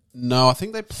 No, I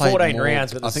think they played 14 more,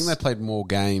 rounds, but I think they played more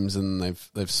games, and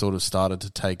they've sort of started to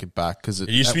take it back because It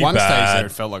used to at be one bad. stage there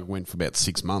it felt like it went for about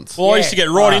 6 months. Well, I used to get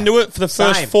right into it for the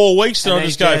first Same. 4 weeks, and And I'd then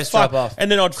just go, just fuck. drop off.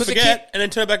 And then I'd 'Cause the forget, kid- and then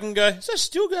turn back and go, is that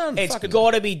still going? It's Fucking-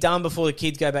 got to be done before the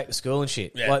kids go back to school and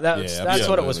shit. Yeah. Like that's Yeah, that's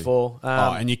what it was absolutely. for.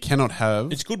 And you cannot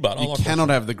have It's good, but I you like cannot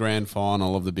have the grand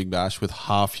final of the Big Bash with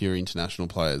half your international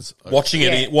players Watching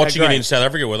Yeah, it agreed. in South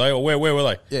Africa, were they? Or where were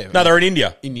they? Yeah. No, they're in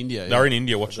India. in India. They're in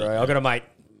India watching Sorry, it. I've got a mate,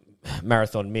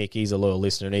 Marathon Mick. He's a loyal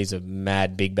listener and he's a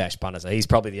mad Big Bash punter. So he's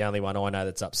probably the only one I know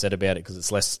that's upset about it because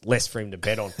it's less for him to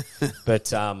bet on.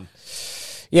 But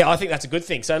yeah, I think that's a good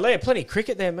thing. So Leah, plenty of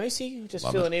cricket there, Moosey. Just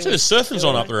filling in. So the surfing's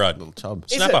on up the road. Little chub.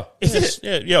 Is Snapper. it? Is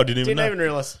Yes. Yeah, I didn't even Didn't know. even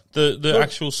realise. The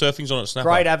actual surfing's on at Snapper.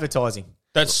 Great advertising.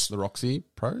 That's The Roxy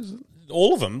Pros.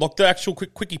 all of them. Like the actual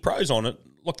quickie pros on it.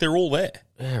 Like they're all there.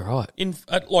 Yeah, right.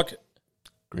 At like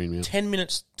Greenmeal. 10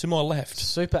 minutes to my left.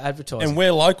 Super advertising. And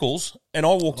we're locals. And I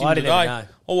walked in I didn't today. even know.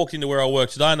 I walked into where I work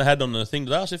today and they had on the thing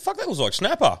today. I said, fuck, that was like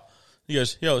Snapper. He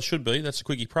goes, yeah, it should be. That's a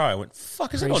quickie pro. I went,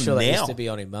 fuck, is it Pretty on sure that now? used to be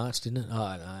on in March, didn't it? Oh, no,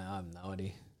 I have no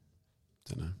idea.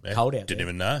 Yeah, Cold out Didn't there.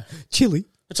 even know. Chilly.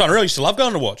 It's unreal. I used to love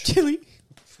going to watch. Chilly.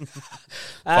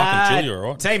 Fucking chilly, all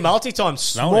right. Team multi-time.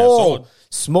 Snowing outside.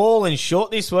 Small and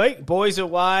short this week. Boys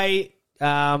away.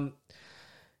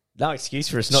 No excuse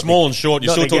for us not Small and short. You're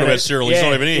not still to talking get about it. Cyril. He's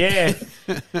not even here.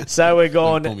 Yeah. So we're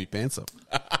Pull going me pants up.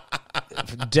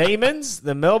 Demons.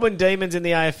 The Melbourne Demons in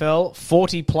the AFL.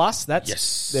 40 plus. That's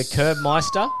Yes. the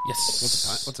Curbmeister.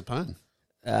 Yes. What's a pone?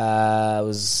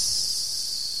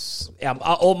 Was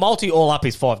all up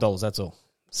is $5. That's all.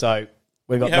 So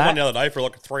we got We had that. one the other day for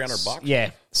like $300.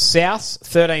 Yeah. South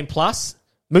 13 plus.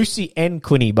 Moosey and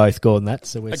Quinny both gone that,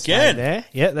 so we're Again? there.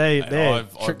 Yeah, they're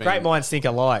I've great been- minds think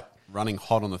alike. Running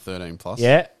hot on the 13+.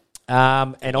 Yeah.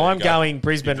 And I'm go. going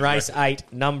Brisbane Race 8,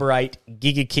 number 8,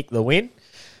 Giga Kick the win.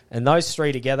 And those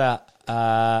three together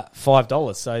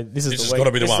 $5. So this is This has the week.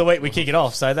 gotta be the This is the one. week we kick it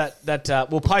off. So that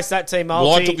we'll post that team multi.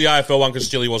 Well, I took the AFL one because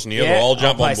Stilly wasn't here, but I'll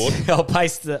jump on board. I'll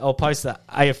post the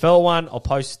AFL one. I'll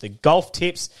post the golf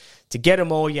tips. To get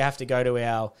them all, you have to go to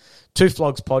our Two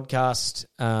Flogs podcast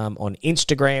on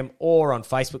Instagram or on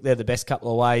Facebook. They're the best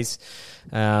couple of ways.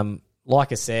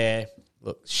 Like I said,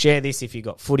 look, share this if you've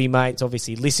got footy mates.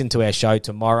 Obviously, listen to our show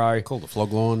tomorrow. Call the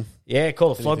flog line. Yeah,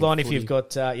 call the flog line if footy. you've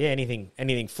got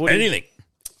anything footy. Anything.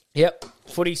 Yep,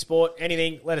 footy, sport,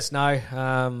 anything. Let us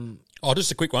know. Oh,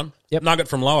 just a quick one. Yep. Nugget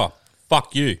from Lower.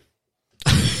 Fuck you.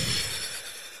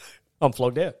 I'm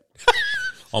flogged out.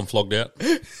 I'm flogged out.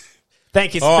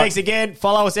 Thank you. All right. Thanks again.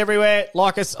 Follow us everywhere.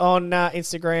 Like us on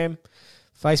Instagram,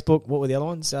 Facebook. What were the other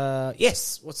ones?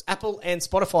 Yes, what's Apple and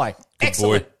Spotify.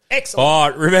 Excellent. boy. Excellent. All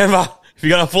right, remember, if you're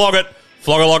going to flog it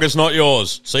like it's not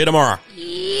yours. See you tomorrow.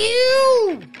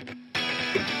 You.